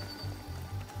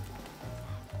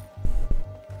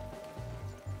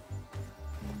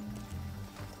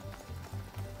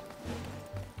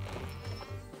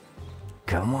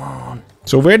 Come on.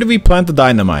 So where do we plant the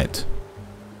dynamite?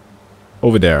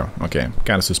 Over there. Okay,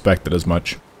 kinda suspected as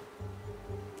much.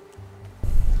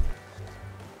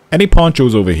 Any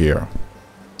ponchos over here?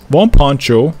 One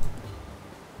poncho.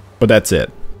 But that's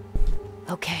it.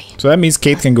 Okay, So that means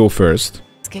Kate can go first.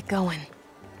 let's get going.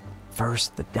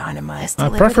 First, the dynamite. Let's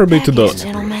deliver Preferably to the package,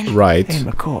 gentlemen. right. Hey,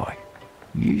 McCoy.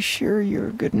 You sure you're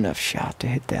a good enough shot to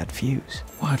hit that fuse?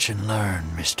 Watch and learn,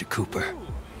 Mr. Cooper.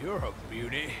 You're a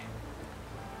beauty.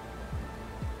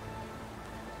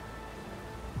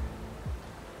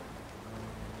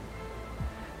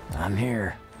 I'm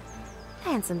here.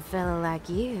 Handsome fella like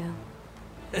you.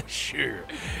 Sure.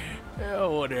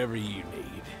 Whatever you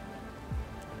need.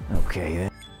 Okay,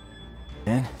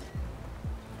 then.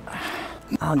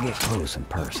 I'll get close and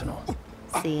personal.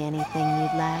 See anything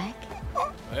you'd like?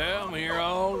 Well, I'm here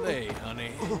all day,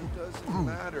 honey. Doesn't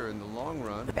matter in the long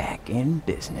run. Back in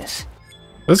business.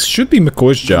 This should be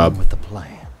McCoy's job. With the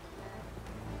plan.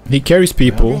 He carries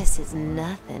people This is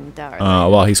nothing, darling.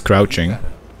 while he's crouching.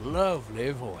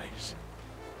 Lovely voice.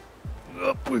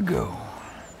 Up we go.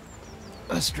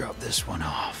 Let's drop this one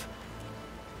off.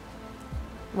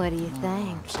 What do you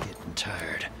think? It's getting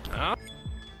tired.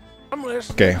 I'm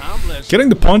listening. Okay. I'm listening. Getting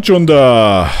the poncho on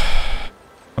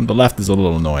the left is a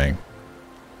little annoying.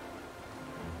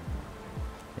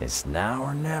 It's now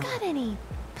or never. Got any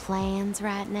plans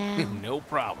right now? No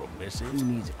problem, missus. Who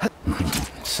needs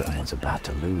it? Someone's about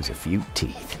to lose a few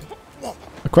teeth.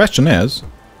 The question is,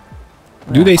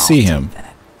 do they I'll see take him? that.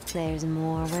 There's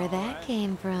more where that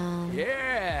came from.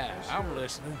 Yeah, I'm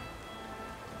listening.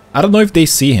 I don't know if they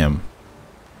see him.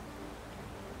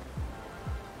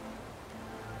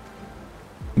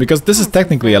 Because this is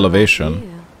technically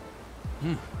elevation.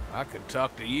 I could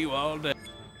talk to you all day.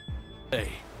 Hey,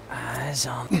 Eyes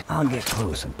on. I'll get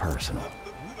close and personal.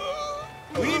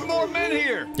 We need more men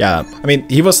here. Yeah, I mean,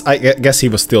 he was, I guess he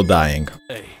was still dying.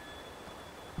 hey.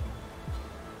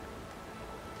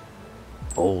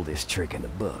 Oldest trick in the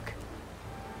book.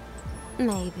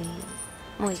 Maybe.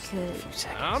 We could.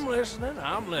 I'm listening.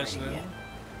 I'm listening.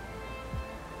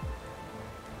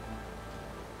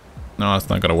 No, it's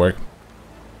not gonna work.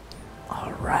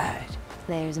 All right.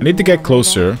 There's I need to get more where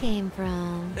closer. that came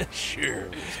from. Sure.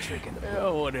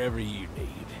 Oh, whatever you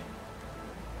need.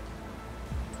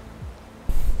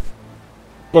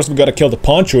 Of course, we gotta kill the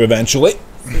Poncho eventually.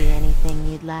 See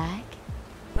anything you'd like?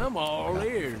 I'm all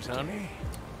ears, honey.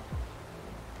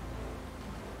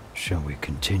 Shall we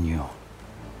continue?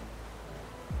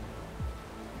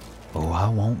 Oh, I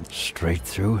won't. Straight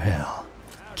through hell.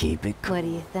 Keep it What do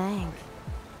you think?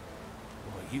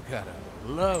 Well, you got a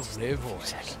lovely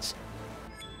voice.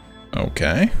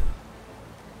 Okay.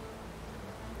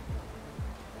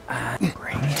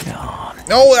 Bring it on.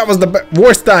 No, that was the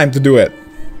worst time to do it.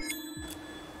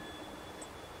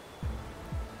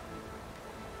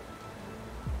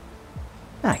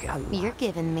 I got You're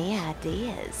giving me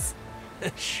ideas.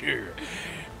 Sure.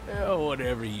 Oh,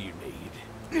 whatever you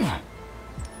need.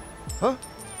 Huh?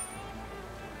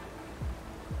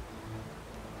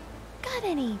 Got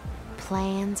any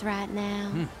plans right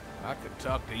now? I could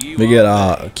talk to you. We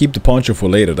get keep the Poncho for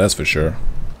later, that's for sure.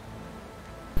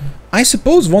 I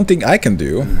suppose one thing I can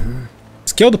do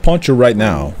is kill the Poncho right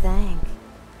now. What do you think?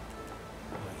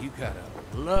 Well, you got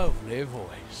a lovely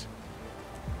voice.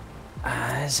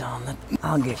 eyes on the...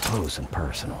 I'll get close and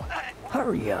personal.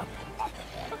 Hurry up.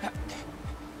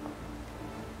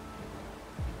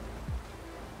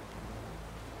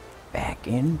 Back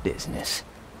in business.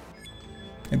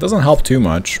 It doesn't help too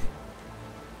much.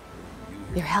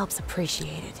 Your help's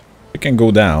appreciated. It can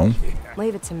go down.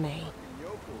 Leave it to me.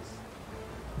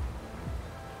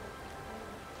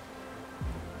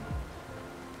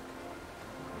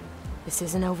 This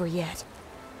isn't over yet.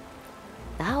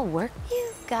 I'll work.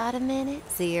 You got a minute?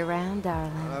 See you around,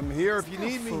 darling. I'm here if you Don't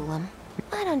need me. fool 'em.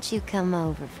 Why don't you come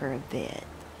over for a bit?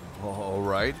 All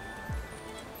right.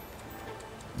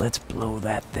 Let's blow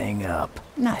that thing up.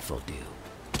 Knife will do.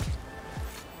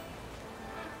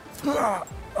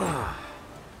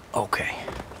 Okay.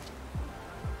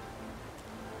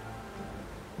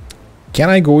 Can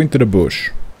I go into the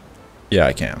bush? Yeah,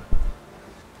 I can.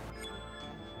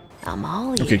 I'm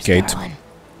all ears, Okay, Kate. darling.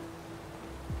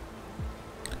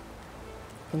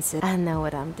 Consider I know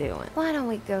what I'm doing. Why don't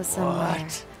we go somewhere?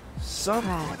 What? Some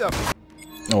Right. who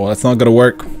the Oh, that's not gonna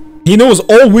work. He knows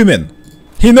all women.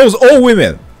 He knows all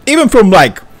women. Even from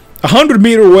like 100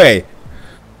 meters away.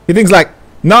 He thinks like,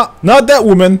 not that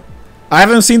woman. I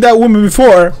haven't seen that woman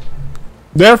before.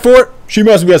 Therefore, she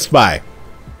must be a spy.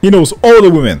 He knows all the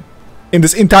women in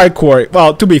this entire quarry.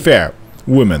 Well, to be fair,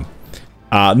 women.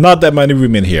 Not that many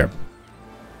women here.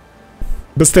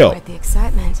 But still. Quite the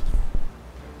excitement.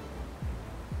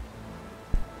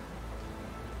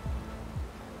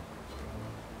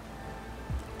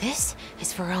 This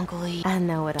is for Uncle E. I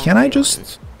know what Can I'm I doing.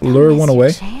 just Don't lure miss one your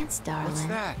away? Chance, darling. What's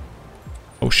that?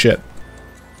 Oh shit.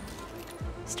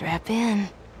 Strap in.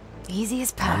 Easy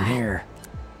as I'm pie. here.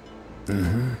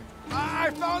 I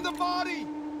found the body.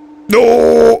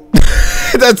 No!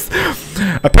 That's...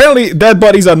 Apparently, dead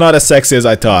bodies are not as sexy as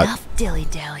I thought. Enough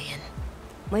dilly-dallying.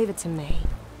 Leave it to me.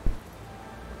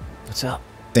 What's up?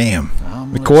 Damn.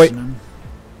 I'm McCoy. listening.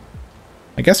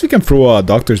 I guess we can throw a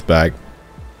doctor's bag.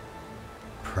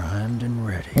 Primed and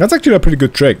ready. That's actually a pretty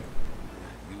good trick.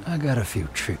 I got a few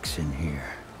tricks in here.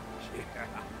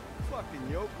 Fucking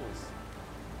yokels.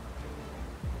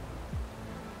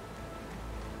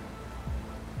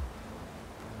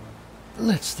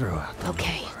 Let's throw out the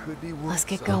Okay, Could be worse. let's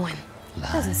get going.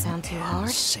 Doesn't line sound too and hard.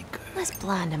 sinker. Let's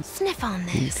blind him. Sniff on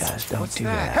You this. guys don't What's do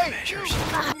that? that. Hey, measures.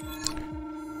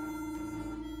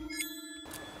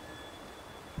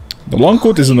 The long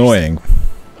coat is annoying.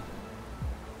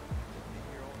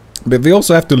 But we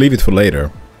also have to leave it for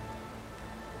later.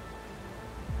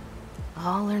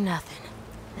 All or nothing.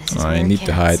 This is I where it need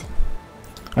to hide. counts.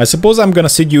 I suppose I'm gonna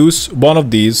seduce one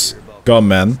of these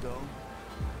gunmen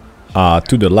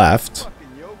to the left.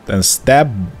 Then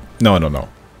stab... No.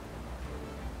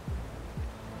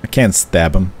 I can't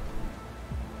stab him.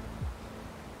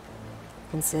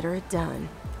 Consider it done.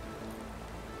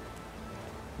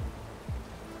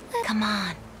 Come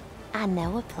on. I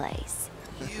know a place.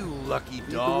 You lucky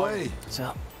dog. What's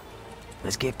up?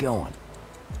 Let's get going.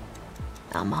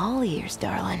 I'm all ears,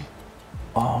 darling.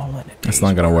 All in a day's It's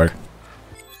not gonna work.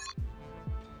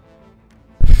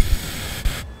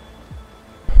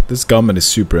 This gunman is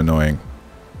super annoying.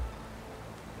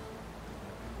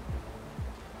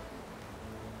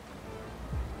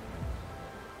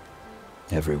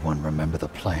 Everyone remember the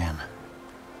plan.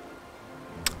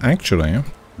 Actually,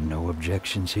 No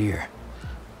objections here.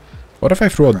 what if I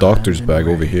throw a doctor's bag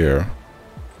over here?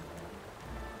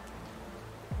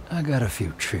 I I got a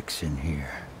few tricks in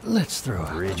here. Let's throw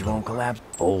out Bridge the won't lure. collapse.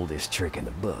 Oldest trick in the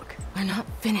book. We're not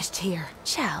finished here.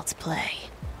 Child's play.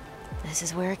 This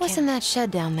is where it What's in that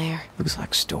shed down there? Looks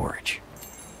like storage.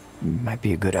 Might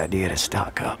be a good idea to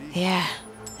stock up. Yeah.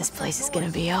 This place is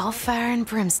gonna be all fire and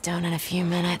brimstone in a few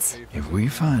minutes. If we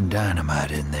find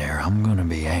dynamite in there, I'm gonna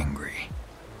be angry.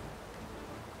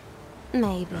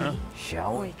 Maybe.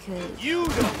 Shall we? We could.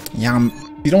 Yeah,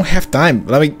 you don't have time.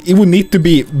 Like, it would need to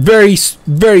be very,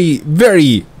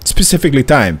 very specifically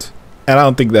timed. And I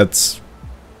don't think that's...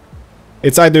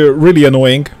 It's either really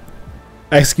annoying.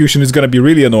 Execution is gonna be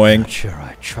really annoying. Not sure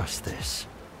I trust this.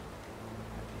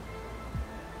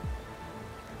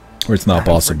 Or it's not Time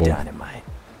for possible. dynamite.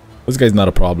 This guy's not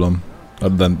a problem.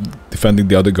 Other than defending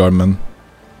the other gunman.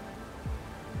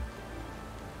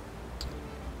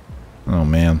 Oh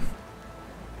man.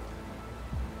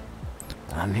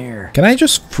 I'm here. Can I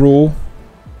just throw...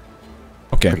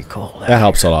 Okay, Pretty cold. that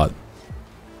helps a lot.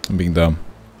 I'm being dumb.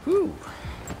 Whew.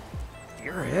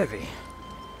 You're heavy.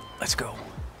 Let's go.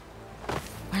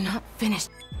 We're not finished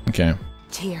Okay,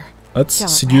 here. let's Don't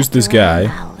seduce wrap this around guy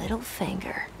my little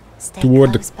finger. Stay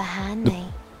toward close behind me.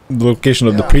 the location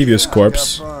of the previous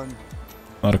corpse. Have fun.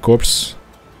 Not a corpse.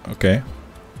 Okay.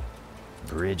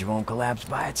 Bridge won't collapse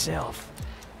by itself.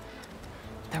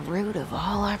 The root of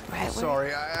all our bread.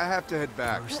 Sorry, I have to head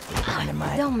back.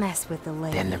 Dynamite. Don't mess with the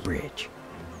lady. Then the bridge.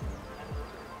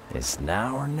 It's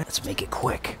now or never. Let's make it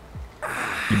quick.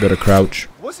 You better crouch.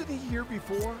 Wasn't he here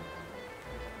before?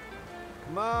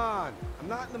 Come on, I'm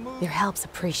not in the mood. Your help's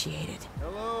appreciated.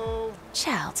 Hello?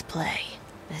 Child's play.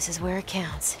 This is where it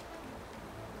counts.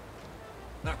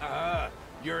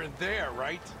 You're in there,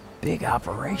 right? Big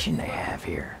operation they have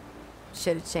here.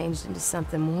 Should have changed into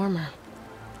something warmer.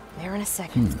 There in a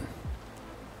second.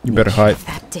 You better hide.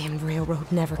 That damn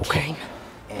railroad never came.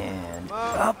 And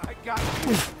Up. I got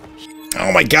you.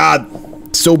 Oh my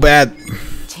god! So bad.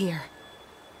 Here.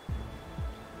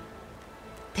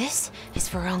 This is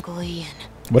for Uncle Ian.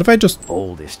 What if I just...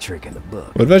 oldest trick in the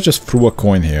book. What if I just threw a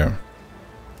coin here?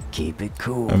 Keep it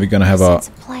cool. And we're gonna have a... Sense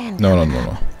of plan No, no, coming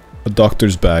no, up. no. A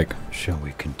doctor's bag. Shall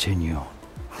we continue?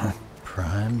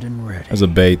 Primed and ready. As a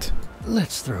bait.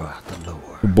 Let's throw out the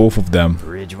lure. For both of them.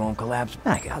 Bridge won't collapse.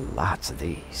 I got lots of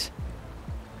these.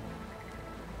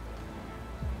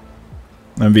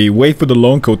 And we wait for the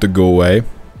long coat to go away.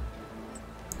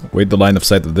 Wait the line of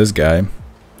sight of this guy.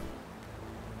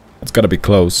 It's gotta be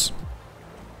close.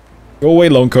 Go away,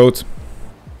 long coat.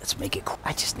 Let's make it quick.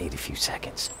 I just need a few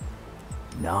seconds.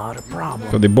 Not a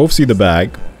problem. So they both see the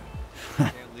bag.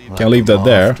 Can't leave that Off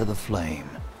there. to the flame.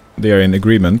 They are in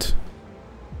agreement.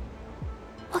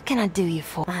 What can I do you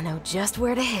for? I know just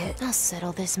where to hit. I'll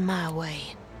settle this my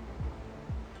way.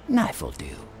 Knife will do.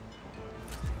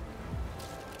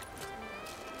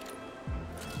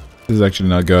 This is actually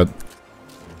not good.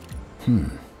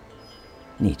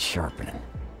 Needs sharpening.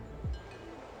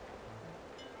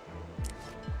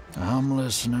 I'm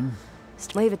listening.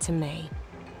 Just leave it to me.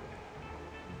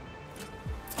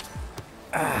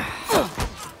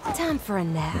 Time for a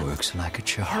nap. Works like a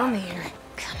charm. Come here.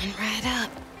 Coming right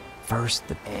up. First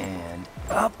the and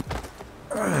up.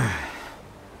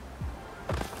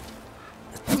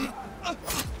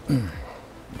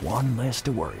 One less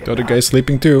to worry The other about. guy's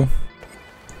sleeping too.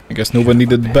 I guess no one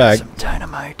needed the bag. Some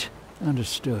dynamite.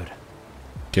 Understood.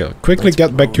 Okay, quickly Let's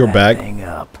get back blow your that bag. thing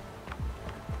up.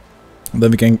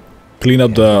 Then we can clean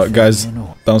up the guys Everything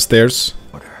in downstairs.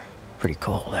 order. Pretty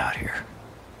cold out here.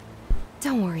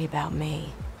 Don't worry about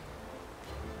me.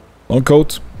 Long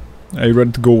coat, are you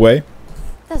ready to go away?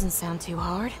 Doesn't sound too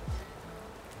hard.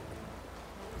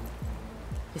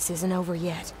 This isn't over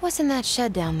yet. What's in that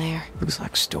shed down there? Looks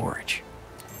like storage.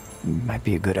 Might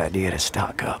be a good idea to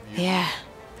stock up. Yeah.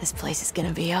 This place is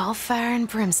gonna be all fire and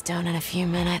brimstone in a few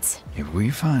minutes. If we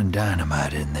find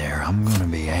dynamite in there, I'm gonna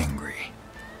be angry.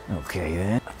 Okay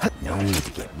then. No need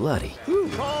to get bloody.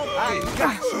 Rude.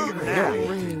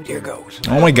 Here goes.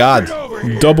 Oh my god.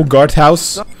 Double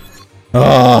guardhouse.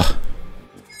 Ah.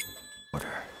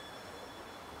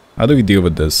 How do we deal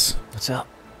with this? What's up?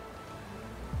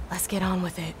 Let's get on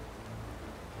with it.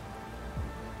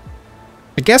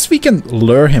 I guess we can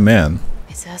lure him in.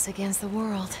 It's us against the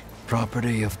world.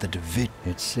 Property of the David.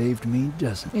 It saved me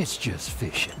doesn't. It's just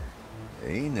fishing.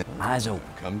 Ain't it? Eyes open.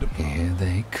 Come to Here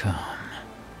they come.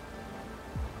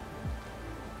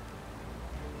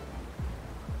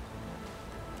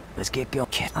 Let's get going.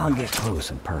 I'll get close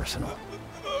and personal.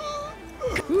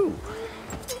 Ooh.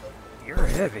 You're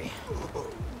heavy.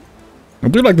 I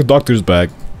do like the doctor's bag.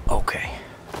 Okay.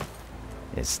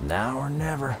 It's now or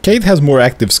never. Kate has more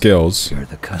active skills. You're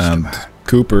the And customer.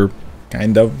 Cooper,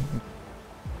 kind of.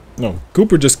 No,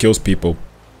 Cooper just kills people.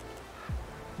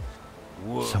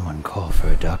 Someone call for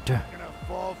a doctor?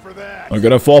 Fall for that. I'm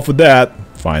gonna fall for that.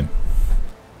 Fine.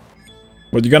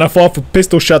 But you're gonna fall for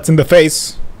pistol shots in the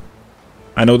face.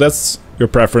 I know that's your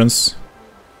preference.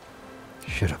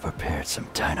 Should have prepared some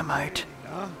dynamite.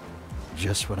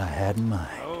 Just what I had in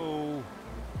mind. Oh,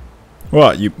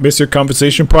 What, you miss your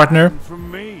conversation partner?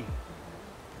 from me.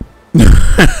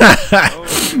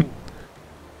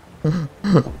 I'm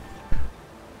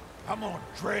gonna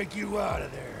drag you out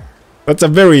of there. That's a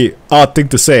very odd thing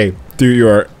to say to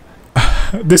your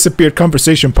disappeared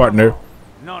conversation partner.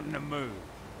 Not in the mood.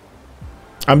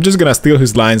 I'm just gonna steal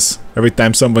his lines every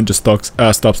time someone just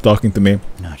stops talking to me.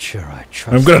 Not sure I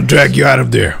trust. I'm gonna drag you out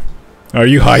of there. Are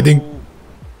you hiding?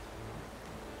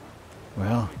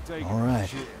 Well, all right.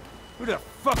 Who the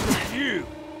fuck is you?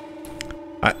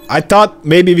 I thought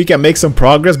maybe we can make some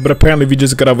progress, but apparently we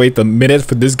just gotta wait a minute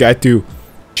for this guy to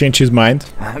change his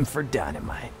mind. I'm for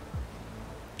dynamite.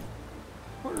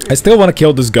 I still want to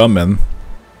kill this gunman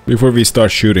before we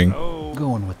start shooting. Oh,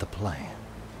 Going with the plan.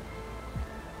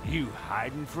 you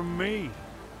hiding from me?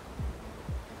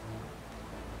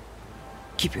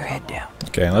 Keep your head down.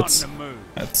 Okay, Not let's in the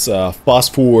mood.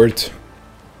 fast forward.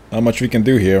 How much we can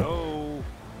do here? Oh,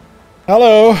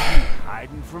 Hello.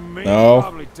 hiding from me? No.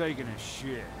 Probably taking a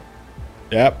shit.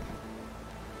 Yep.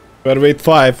 Better wait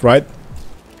 5, right?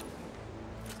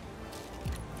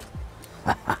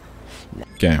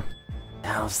 Okay.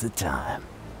 Now's the time.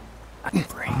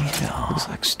 Bring it on. Looks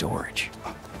like storage.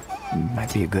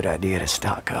 Might be a good idea to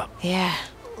stock up. Yeah,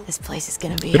 this place is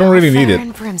gonna be We don't really all need fire it.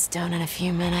 and brimstone in a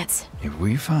few minutes. If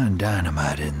we find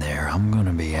dynamite in there, I'm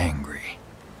gonna be angry.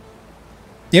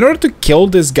 In order to kill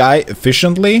this guy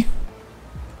efficiently...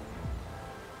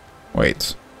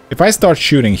 Wait. If I start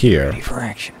shooting here, Ready for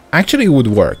action. actually it would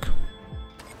work.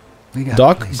 We got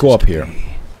Doc, places go up to here. be.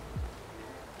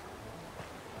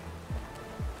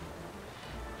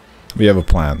 We have a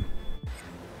plan.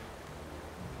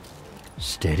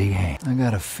 Steady hand. I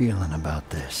got a feeling about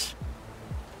this.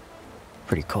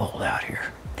 Pretty cold out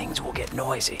here. Things will get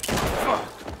noisy. Teach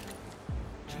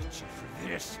you for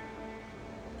this.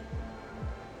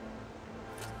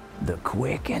 The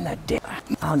quick and the dead.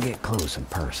 I'll get close and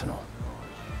personal.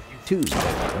 Two's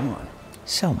better than one.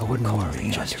 Someone wouldn't call worry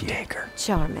me just yet. Undertaker.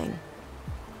 Charming.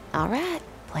 All right,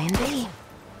 plan B.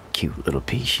 Cute little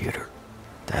pea shooter.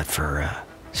 That for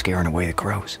scaring away the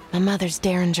crows. My mother's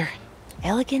derringer.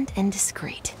 Elegant and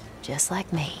discreet, just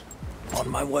like me. On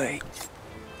my way.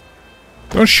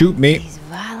 Don't shoot me. These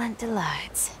violent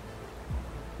delights.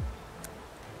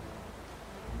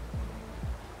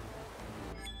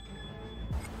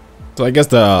 So I guess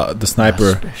the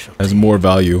sniper specialty. has more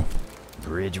value.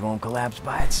 Bridge won't collapse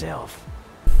by itself.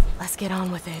 Let's get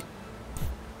on with it.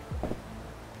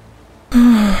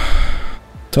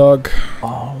 Tug.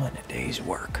 All in a day's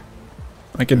work.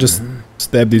 I can just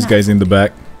stab these guys in the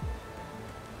back.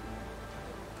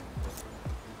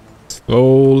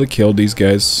 Slowly kill these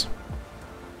guys.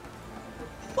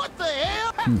 What the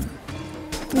hell?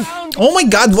 Oh my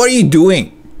god, what are you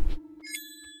doing?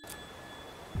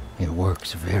 It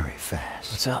works very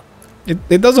fast. What's up?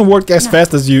 It doesn't work as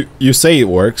fast as you say it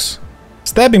works.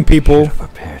 Stabbing people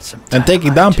Prepared some and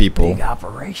taking down dynamite. people. Big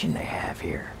operation they have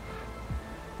here.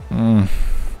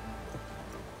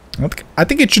 I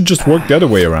think it should just work the other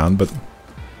way around, but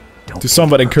Don't to take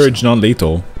somewhat it encourage personal.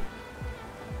 non-lethal.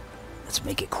 Let's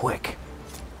make it quick.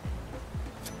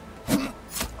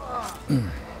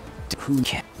 Who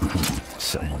can?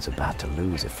 Someone's about to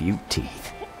lose a few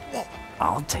teeth.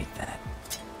 I'll take that.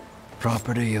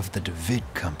 Property of the DeVitt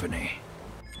Company.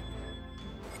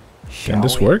 Can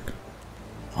this Shall we? work?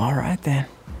 All right then.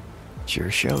 It's your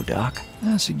show, Doc.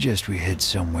 I suggest we head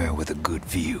somewhere with a good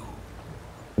view.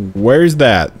 Where's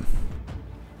that?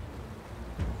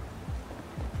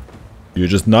 You're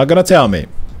just not gonna tell me.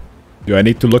 Do I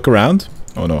need to look around?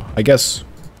 Oh no, I guess.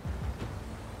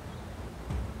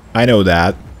 I know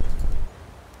that.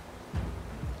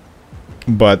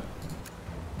 But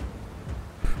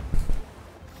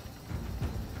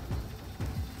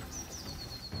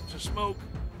To smoke.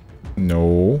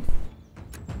 no.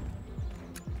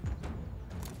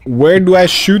 Where do I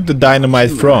shoot the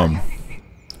dynamite from?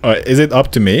 Is it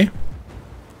up to me?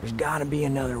 There's gotta be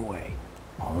another way.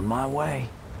 On my way.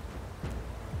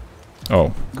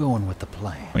 Oh, Going with the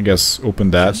plan. I guess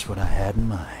open that. That's what I had in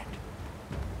mind.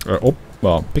 Oh,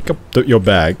 well, pick up your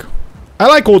bag. I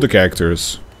like all the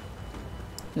characters.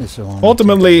 This'll only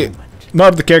Ultimately, take a moment. none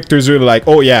of the characters really like,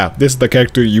 oh yeah, this is the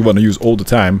character you want to use all the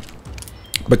time.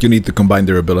 But you need to combine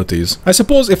their abilities. I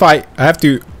suppose if I have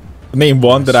to name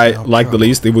one that I like the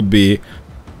least, it would be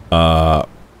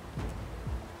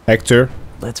Hector.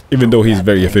 Let's Even blow though he's that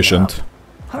very thing efficient. up.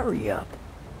 Hurry up.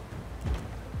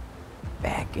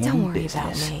 Back in Don't worry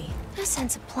business. about me. I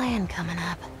sense a plan coming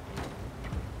up.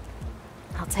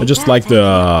 I'll take I just that, like thank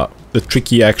the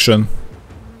tricky action.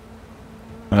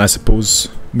 And I suppose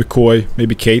McCoy,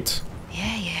 maybe Kate, you.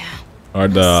 Yeah. are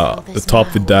Let's the settle this top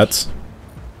my with way. that.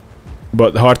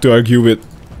 But hard to argue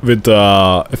with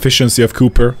the efficiency of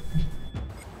Cooper.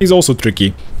 He's also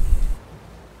tricky.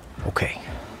 Okay,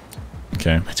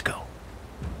 Okay. let's go.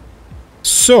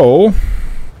 So,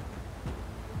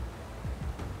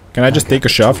 can I just take a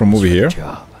shot from over here?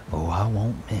 Job. Oh, I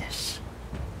won't miss.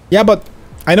 Yeah, but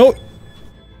I know.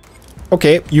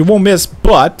 Okay, you won't miss,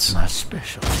 but My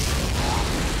specialty.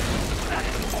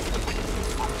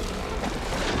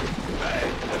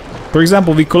 for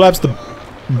example, we collapsed the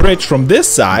bridge from this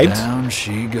side, Down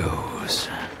she goes.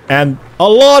 and a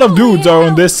lot of dudes are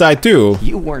on this side too.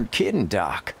 You weren't kidding,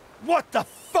 Doc. What the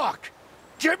fuck?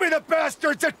 Give me the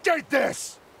bastards that did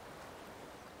this!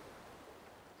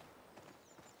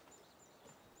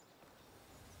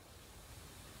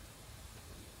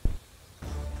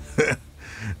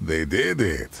 They did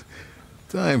it.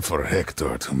 Time for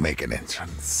Hector to make an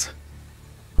entrance.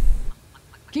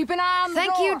 Keep an eye on the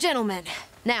Thank door. you, gentlemen.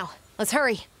 Now, let's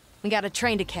hurry. We got a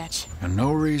train to catch. And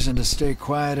no reason to stay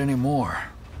quiet anymore.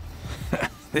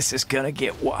 This is gonna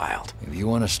get wild. If you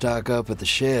want to stock up at the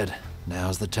shed,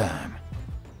 now's the time.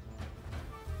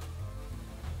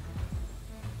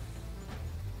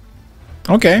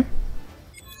 Okay.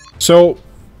 So,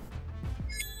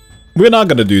 we're not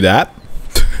gonna do that.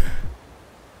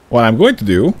 What I'm going to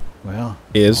do Well,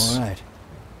 is all right.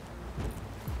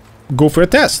 go for a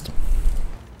test.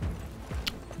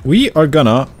 We are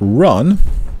gonna run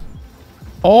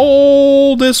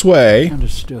all this way,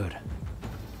 Understood.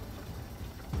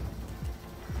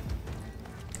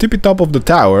 tippy top of the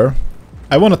tower.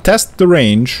 I want to test the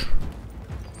range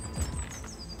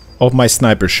of my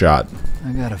sniper shot.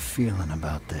 I got a feeling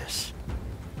about this.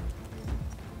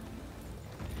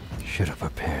 Should have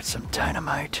prepared some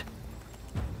dynamite.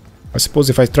 I suppose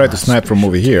if I try to snipe from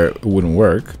over here, it wouldn't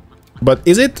work. But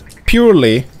is it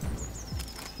purely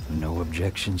No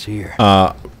objections here.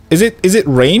 is it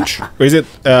range, or is it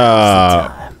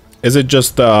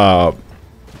just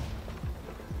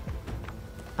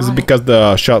is it because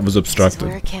the shot was This is where obstructed?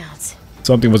 it counts.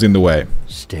 Something was in the way.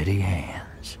 Steady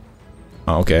hands.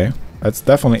 Okay, that's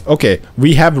definitely okay.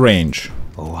 We have range.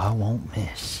 Oh, I won't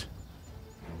miss.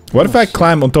 What if I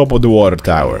climb on top of the water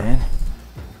tower? Then,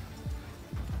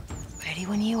 Ready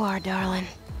when you are, darling.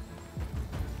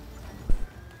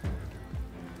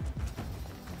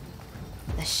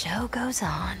 The show goes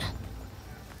on.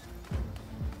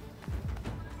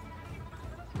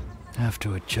 have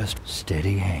to adjust.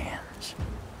 Steady hands.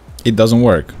 It doesn't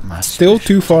work. My Still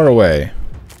too far away.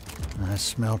 I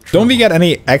smell trouble. Don't we get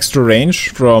any extra range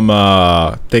from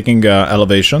taking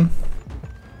elevation?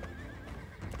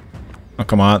 Oh,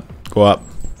 come on. Go up.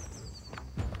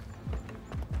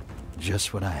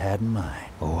 Just what I had in mind.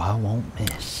 Oh, I won't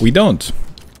miss. We don't.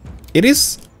 It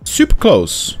is super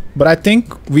close, but I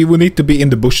think we will need to be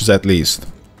in the bushes at least.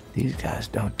 These guys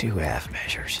don't do half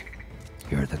measures.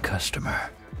 You're the customer.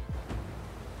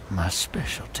 My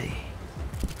specialty.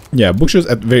 Yeah, bushes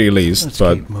at very least, Let's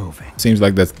but keep moving. seems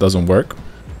like that doesn't work.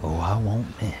 Oh, I won't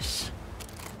miss.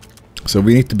 So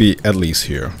we need to be at least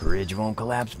here. Bridge won't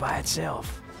collapse by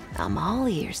itself. I'm all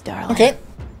ears, darling. Okay.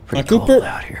 Pretty Cooper, cold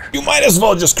out here. you might as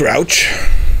well just crouch.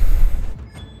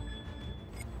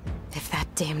 If that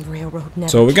damned railroad never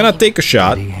So we're gonna came. take a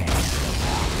shot. Steady hands.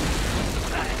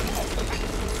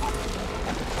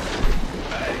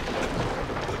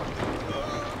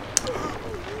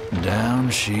 Down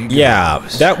she goes. Yeah,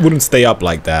 that wouldn't stay up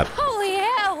like that. Holy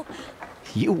hell!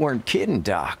 You weren't kidding,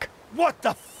 Doc. What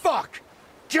the fuck?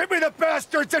 Give me the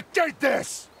bastards that did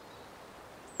this!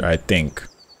 I think.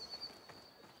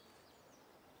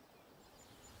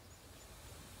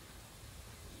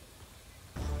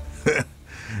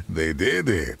 They did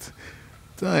it.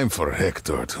 Time for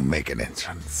Hector to make an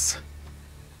entrance.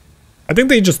 I think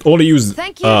they just only use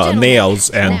Thank you, gentlemen. nails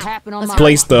and Now, Happen on let's my go.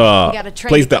 place We got a the train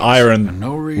place to the catch. iron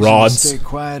No reason rods to stay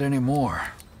quiet anymore.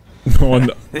 on.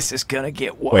 This is gonna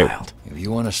get Wait. wild. If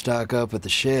you want to stock up at the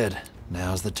shed,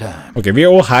 now's the time. Okay, we are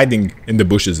all hiding in the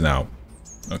bushes now.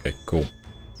 Okay, cool.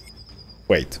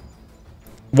 Wait.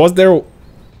 Was there...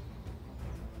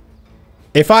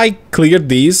 If I cleared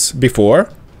these before,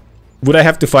 would I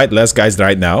have to fight less guys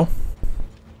right now?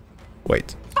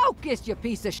 Wait. Focus, you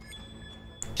piece of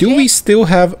Do we still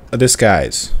have this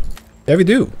guys? Yeah, we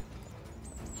do.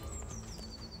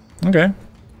 Okay.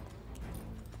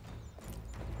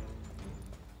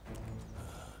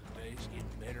 Day's getting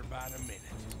better by the minute.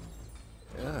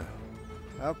 Yeah.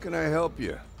 How can I help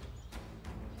you?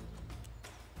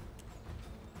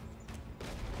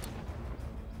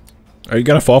 Are you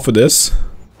gonna fall for this?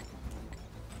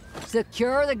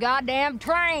 Secure the goddamn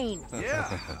train.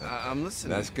 Yeah, I'm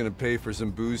listening. That's gonna pay for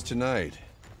some booze tonight.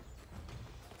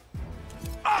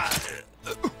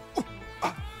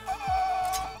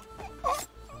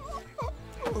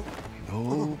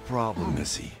 No problem,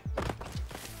 Missy.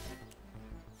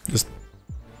 Just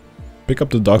pick up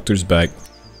the doctor's bag.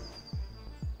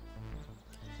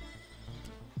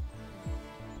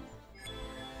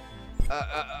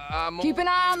 Keep an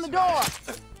eye on the door.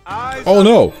 Oh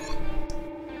no!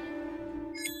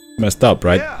 Messed up,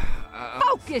 right? Yeah.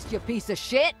 Focus, you piece of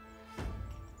shit.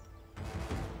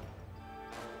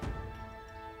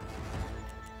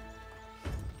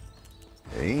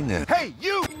 Hey, now. Hey,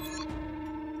 you!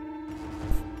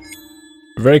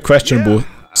 Very questionable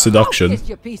seduction. Focus,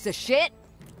 you piece of shit.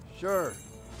 Sure.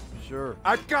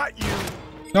 I got you.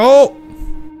 No!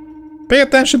 Pay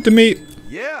attention to me!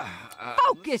 Yeah.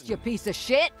 Focus, you piece of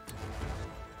shit.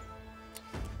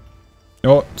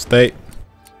 No, stay.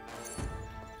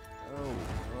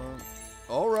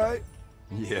 All right.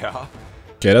 Yeah.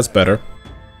 Okay, that's better.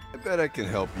 I bet I can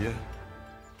help you.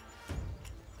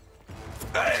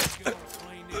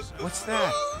 What's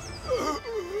that?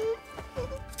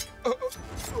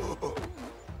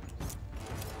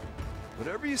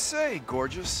 Whatever you say,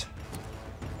 gorgeous.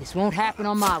 This won't happen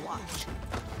on my watch.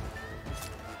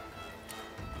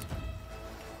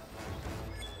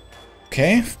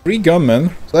 Okay, free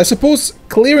gunmen. So I suppose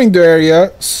clearing the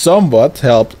area somewhat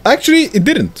helped. Actually, it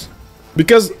didn't.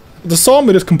 Because the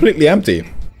sawmill is completely empty.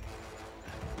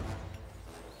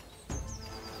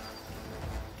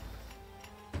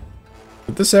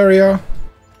 But this area...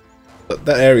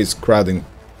 That area is crowded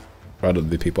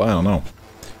with people, I don't know.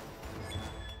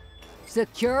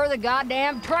 Secure the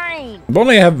goddamn train. But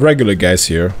only have regular guys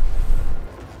here.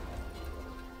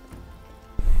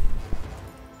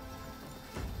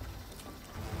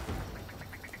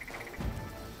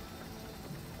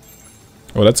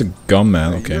 Oh, that's a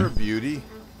gunman, okay. You're a beauty.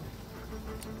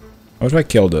 How do I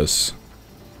kill this?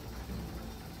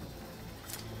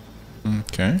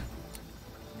 Okay.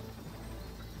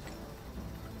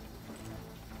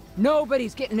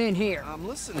 Nobody's getting in here. I'm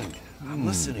listening. I'm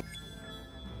listening.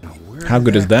 Now, where How did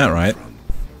good is that, come right? from?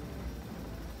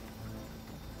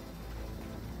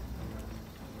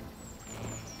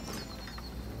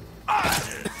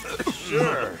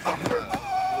 Sure.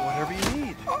 Whatever you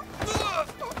need.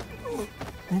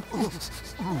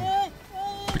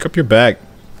 Pick up your bag.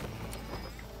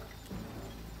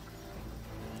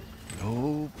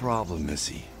 No problem,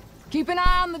 Missy. Keep an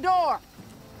eye on the door.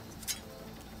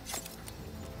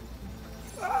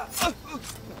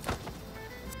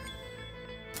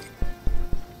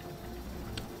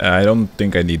 I don't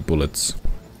think I need bullets.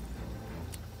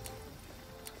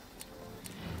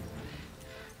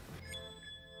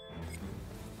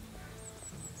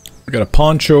 We got a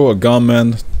poncho, a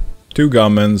gunman, 2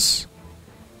 gunmans.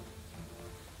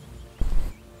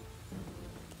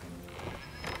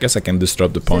 Guess I can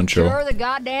disrupt the poncho. Secure the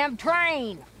goddamn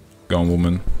train. Gun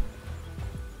woman.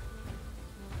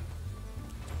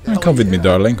 Come with me,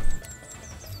 darling.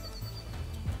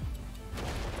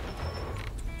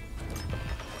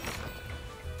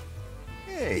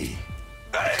 Hey.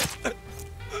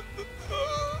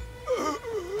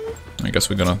 I guess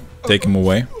we're gonna take him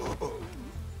away.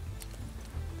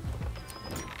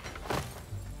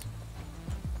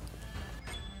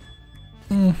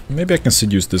 Maybe I can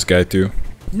seduce this guy too.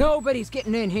 Nobody's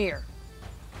getting in here.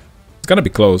 It's gonna be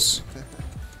close.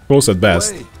 Close at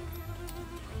best. Wait.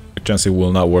 A chance it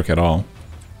will not work at all.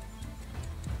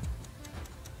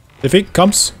 If he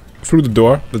comes through the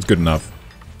door, that's good enough.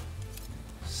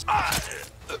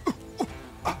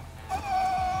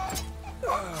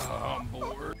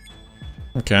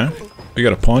 Okay, we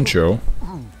got a poncho.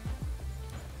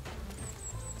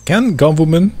 Can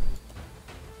gunwoman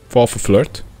fall for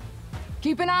flirt?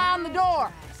 Keep an eye on the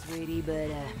door. Sweetie, but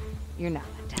you're not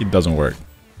the type. It doesn't work.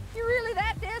 You really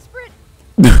that desperate?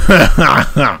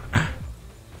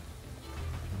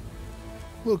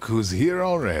 Look who's here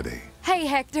already. Hey,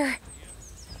 Hector.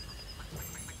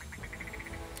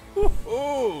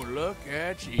 Oh, look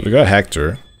at you. We got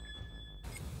Hector.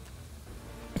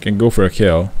 I can go for a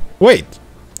kill. Wait!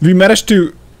 We managed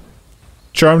to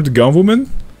charm the gunwoman?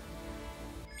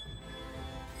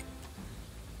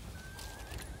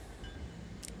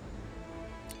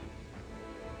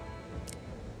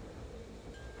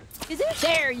 Is it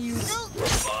there, you?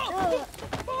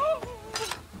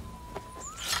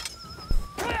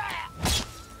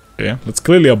 Okay, that's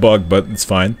clearly a bug, but it's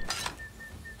fine.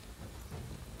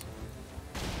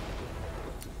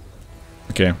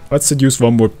 Okay, let's seduce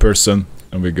one more person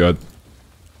and we're good.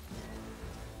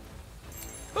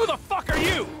 Who the fuck are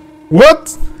you?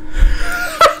 What?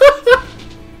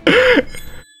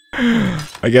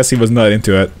 I guess he was not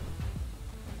into it.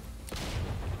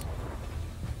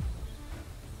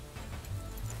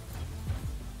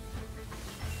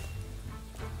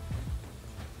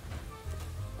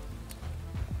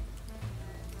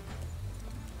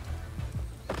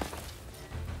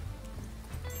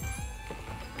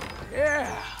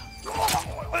 Yeah.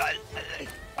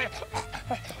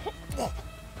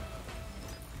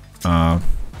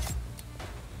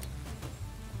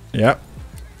 Yeah.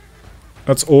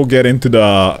 Let's all get into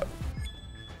the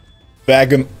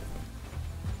wagon.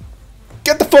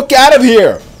 Get the fuck out of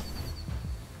here!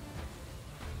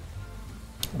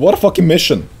 What a fucking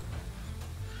mission.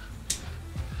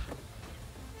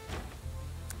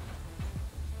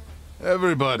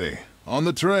 Everybody, on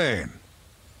the train.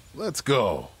 Let's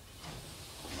go.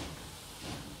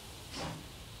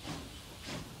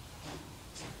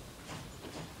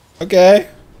 Okay.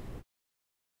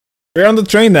 We're on the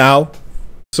train now.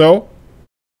 So?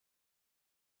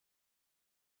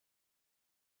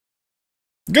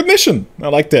 Good mission. I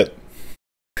liked it.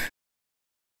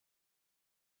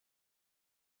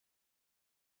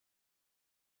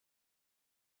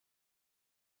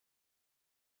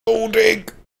 Loading.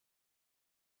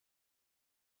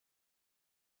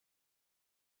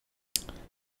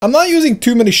 I'm not using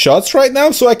too many shots right now,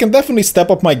 so I can definitely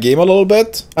step up my game a little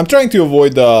bit. I'm trying to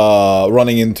avoid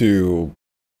running into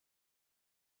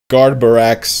guard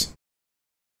barracks.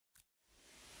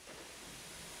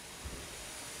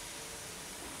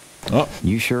 Oh.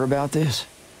 You sure about this?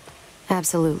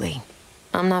 Absolutely.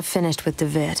 I'm not finished with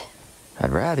David. I'd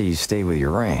rather you stay with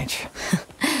your ranch.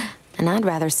 And I'd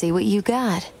rather see what you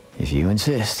got. If you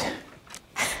insist.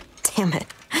 Damn it.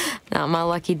 Not my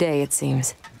lucky day, it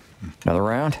seems. Another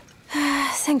round?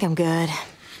 I think I'm good.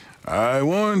 I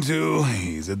warned you,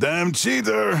 he's a damn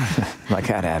cheater. Like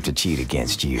I'd have to cheat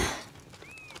against you.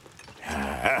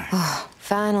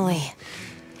 Finally.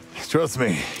 Trust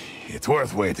me, it's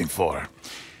worth waiting for.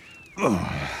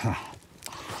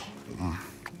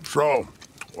 So,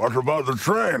 what about the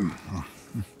train?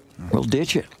 We'll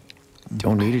ditch it.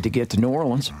 Don't need it to get to New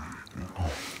Orleans.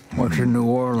 What's in New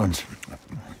Orleans?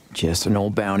 Just an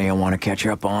old bounty I want to catch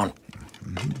up on.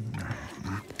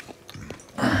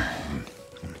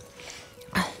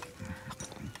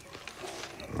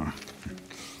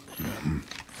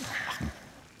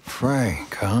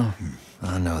 Frank, huh?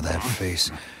 I know that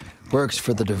face. Works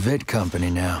for the DeWitt Company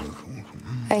now.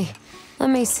 Hey, let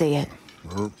me see it.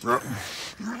 Come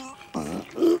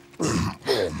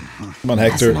on,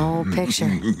 That's Hector. an old picture.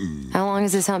 How long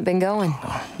has this hunt been going?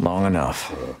 Long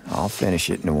enough. I'll finish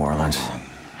it in New Orleans.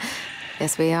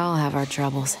 Guess we all have our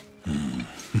troubles.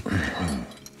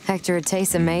 Hector, it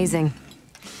tastes amazing.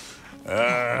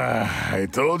 I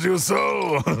told you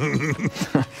so.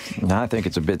 I think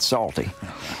it's a bit salty.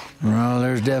 Well,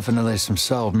 there's definitely some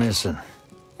salt missing.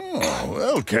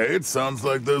 Oh, okay, it sounds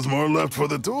like there's more left for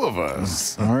the two of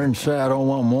us. I didn't say I don't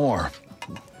want more.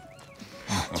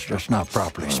 It's just not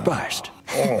properly spiced.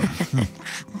 Oh,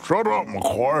 shut up,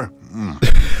 McCoy.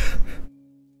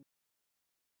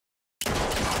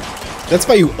 That's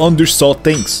why you undersalt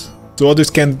things, so others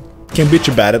can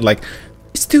bitch about it, like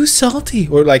it's too salty,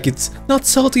 or like it's not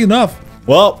salty enough.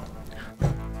 Well,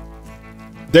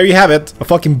 there you have it, a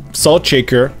fucking salt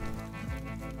shaker.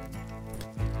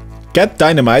 Get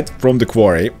dynamite from the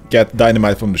quarry, get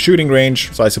dynamite from the shooting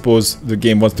range, so I suppose the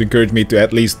game wants to encourage me to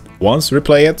at least once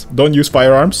replay it. Don't use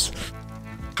firearms.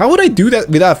 How would I do that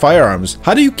without firearms?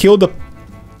 How do you kill the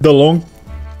long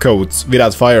coats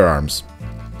without firearms?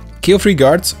 Kill 3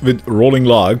 guards with rolling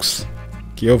logs.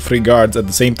 Kill 3 guards at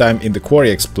the same time in the quarry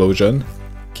explosion.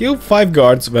 Kill 5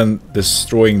 guards when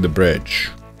destroying the bridge.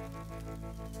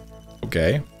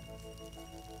 Okay.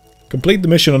 Complete the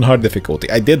mission on hard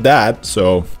difficulty. I did that,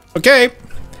 so... Okay.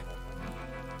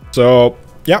 So,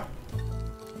 yeah.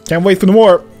 Can't wait for the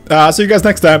more. See you guys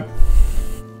next time.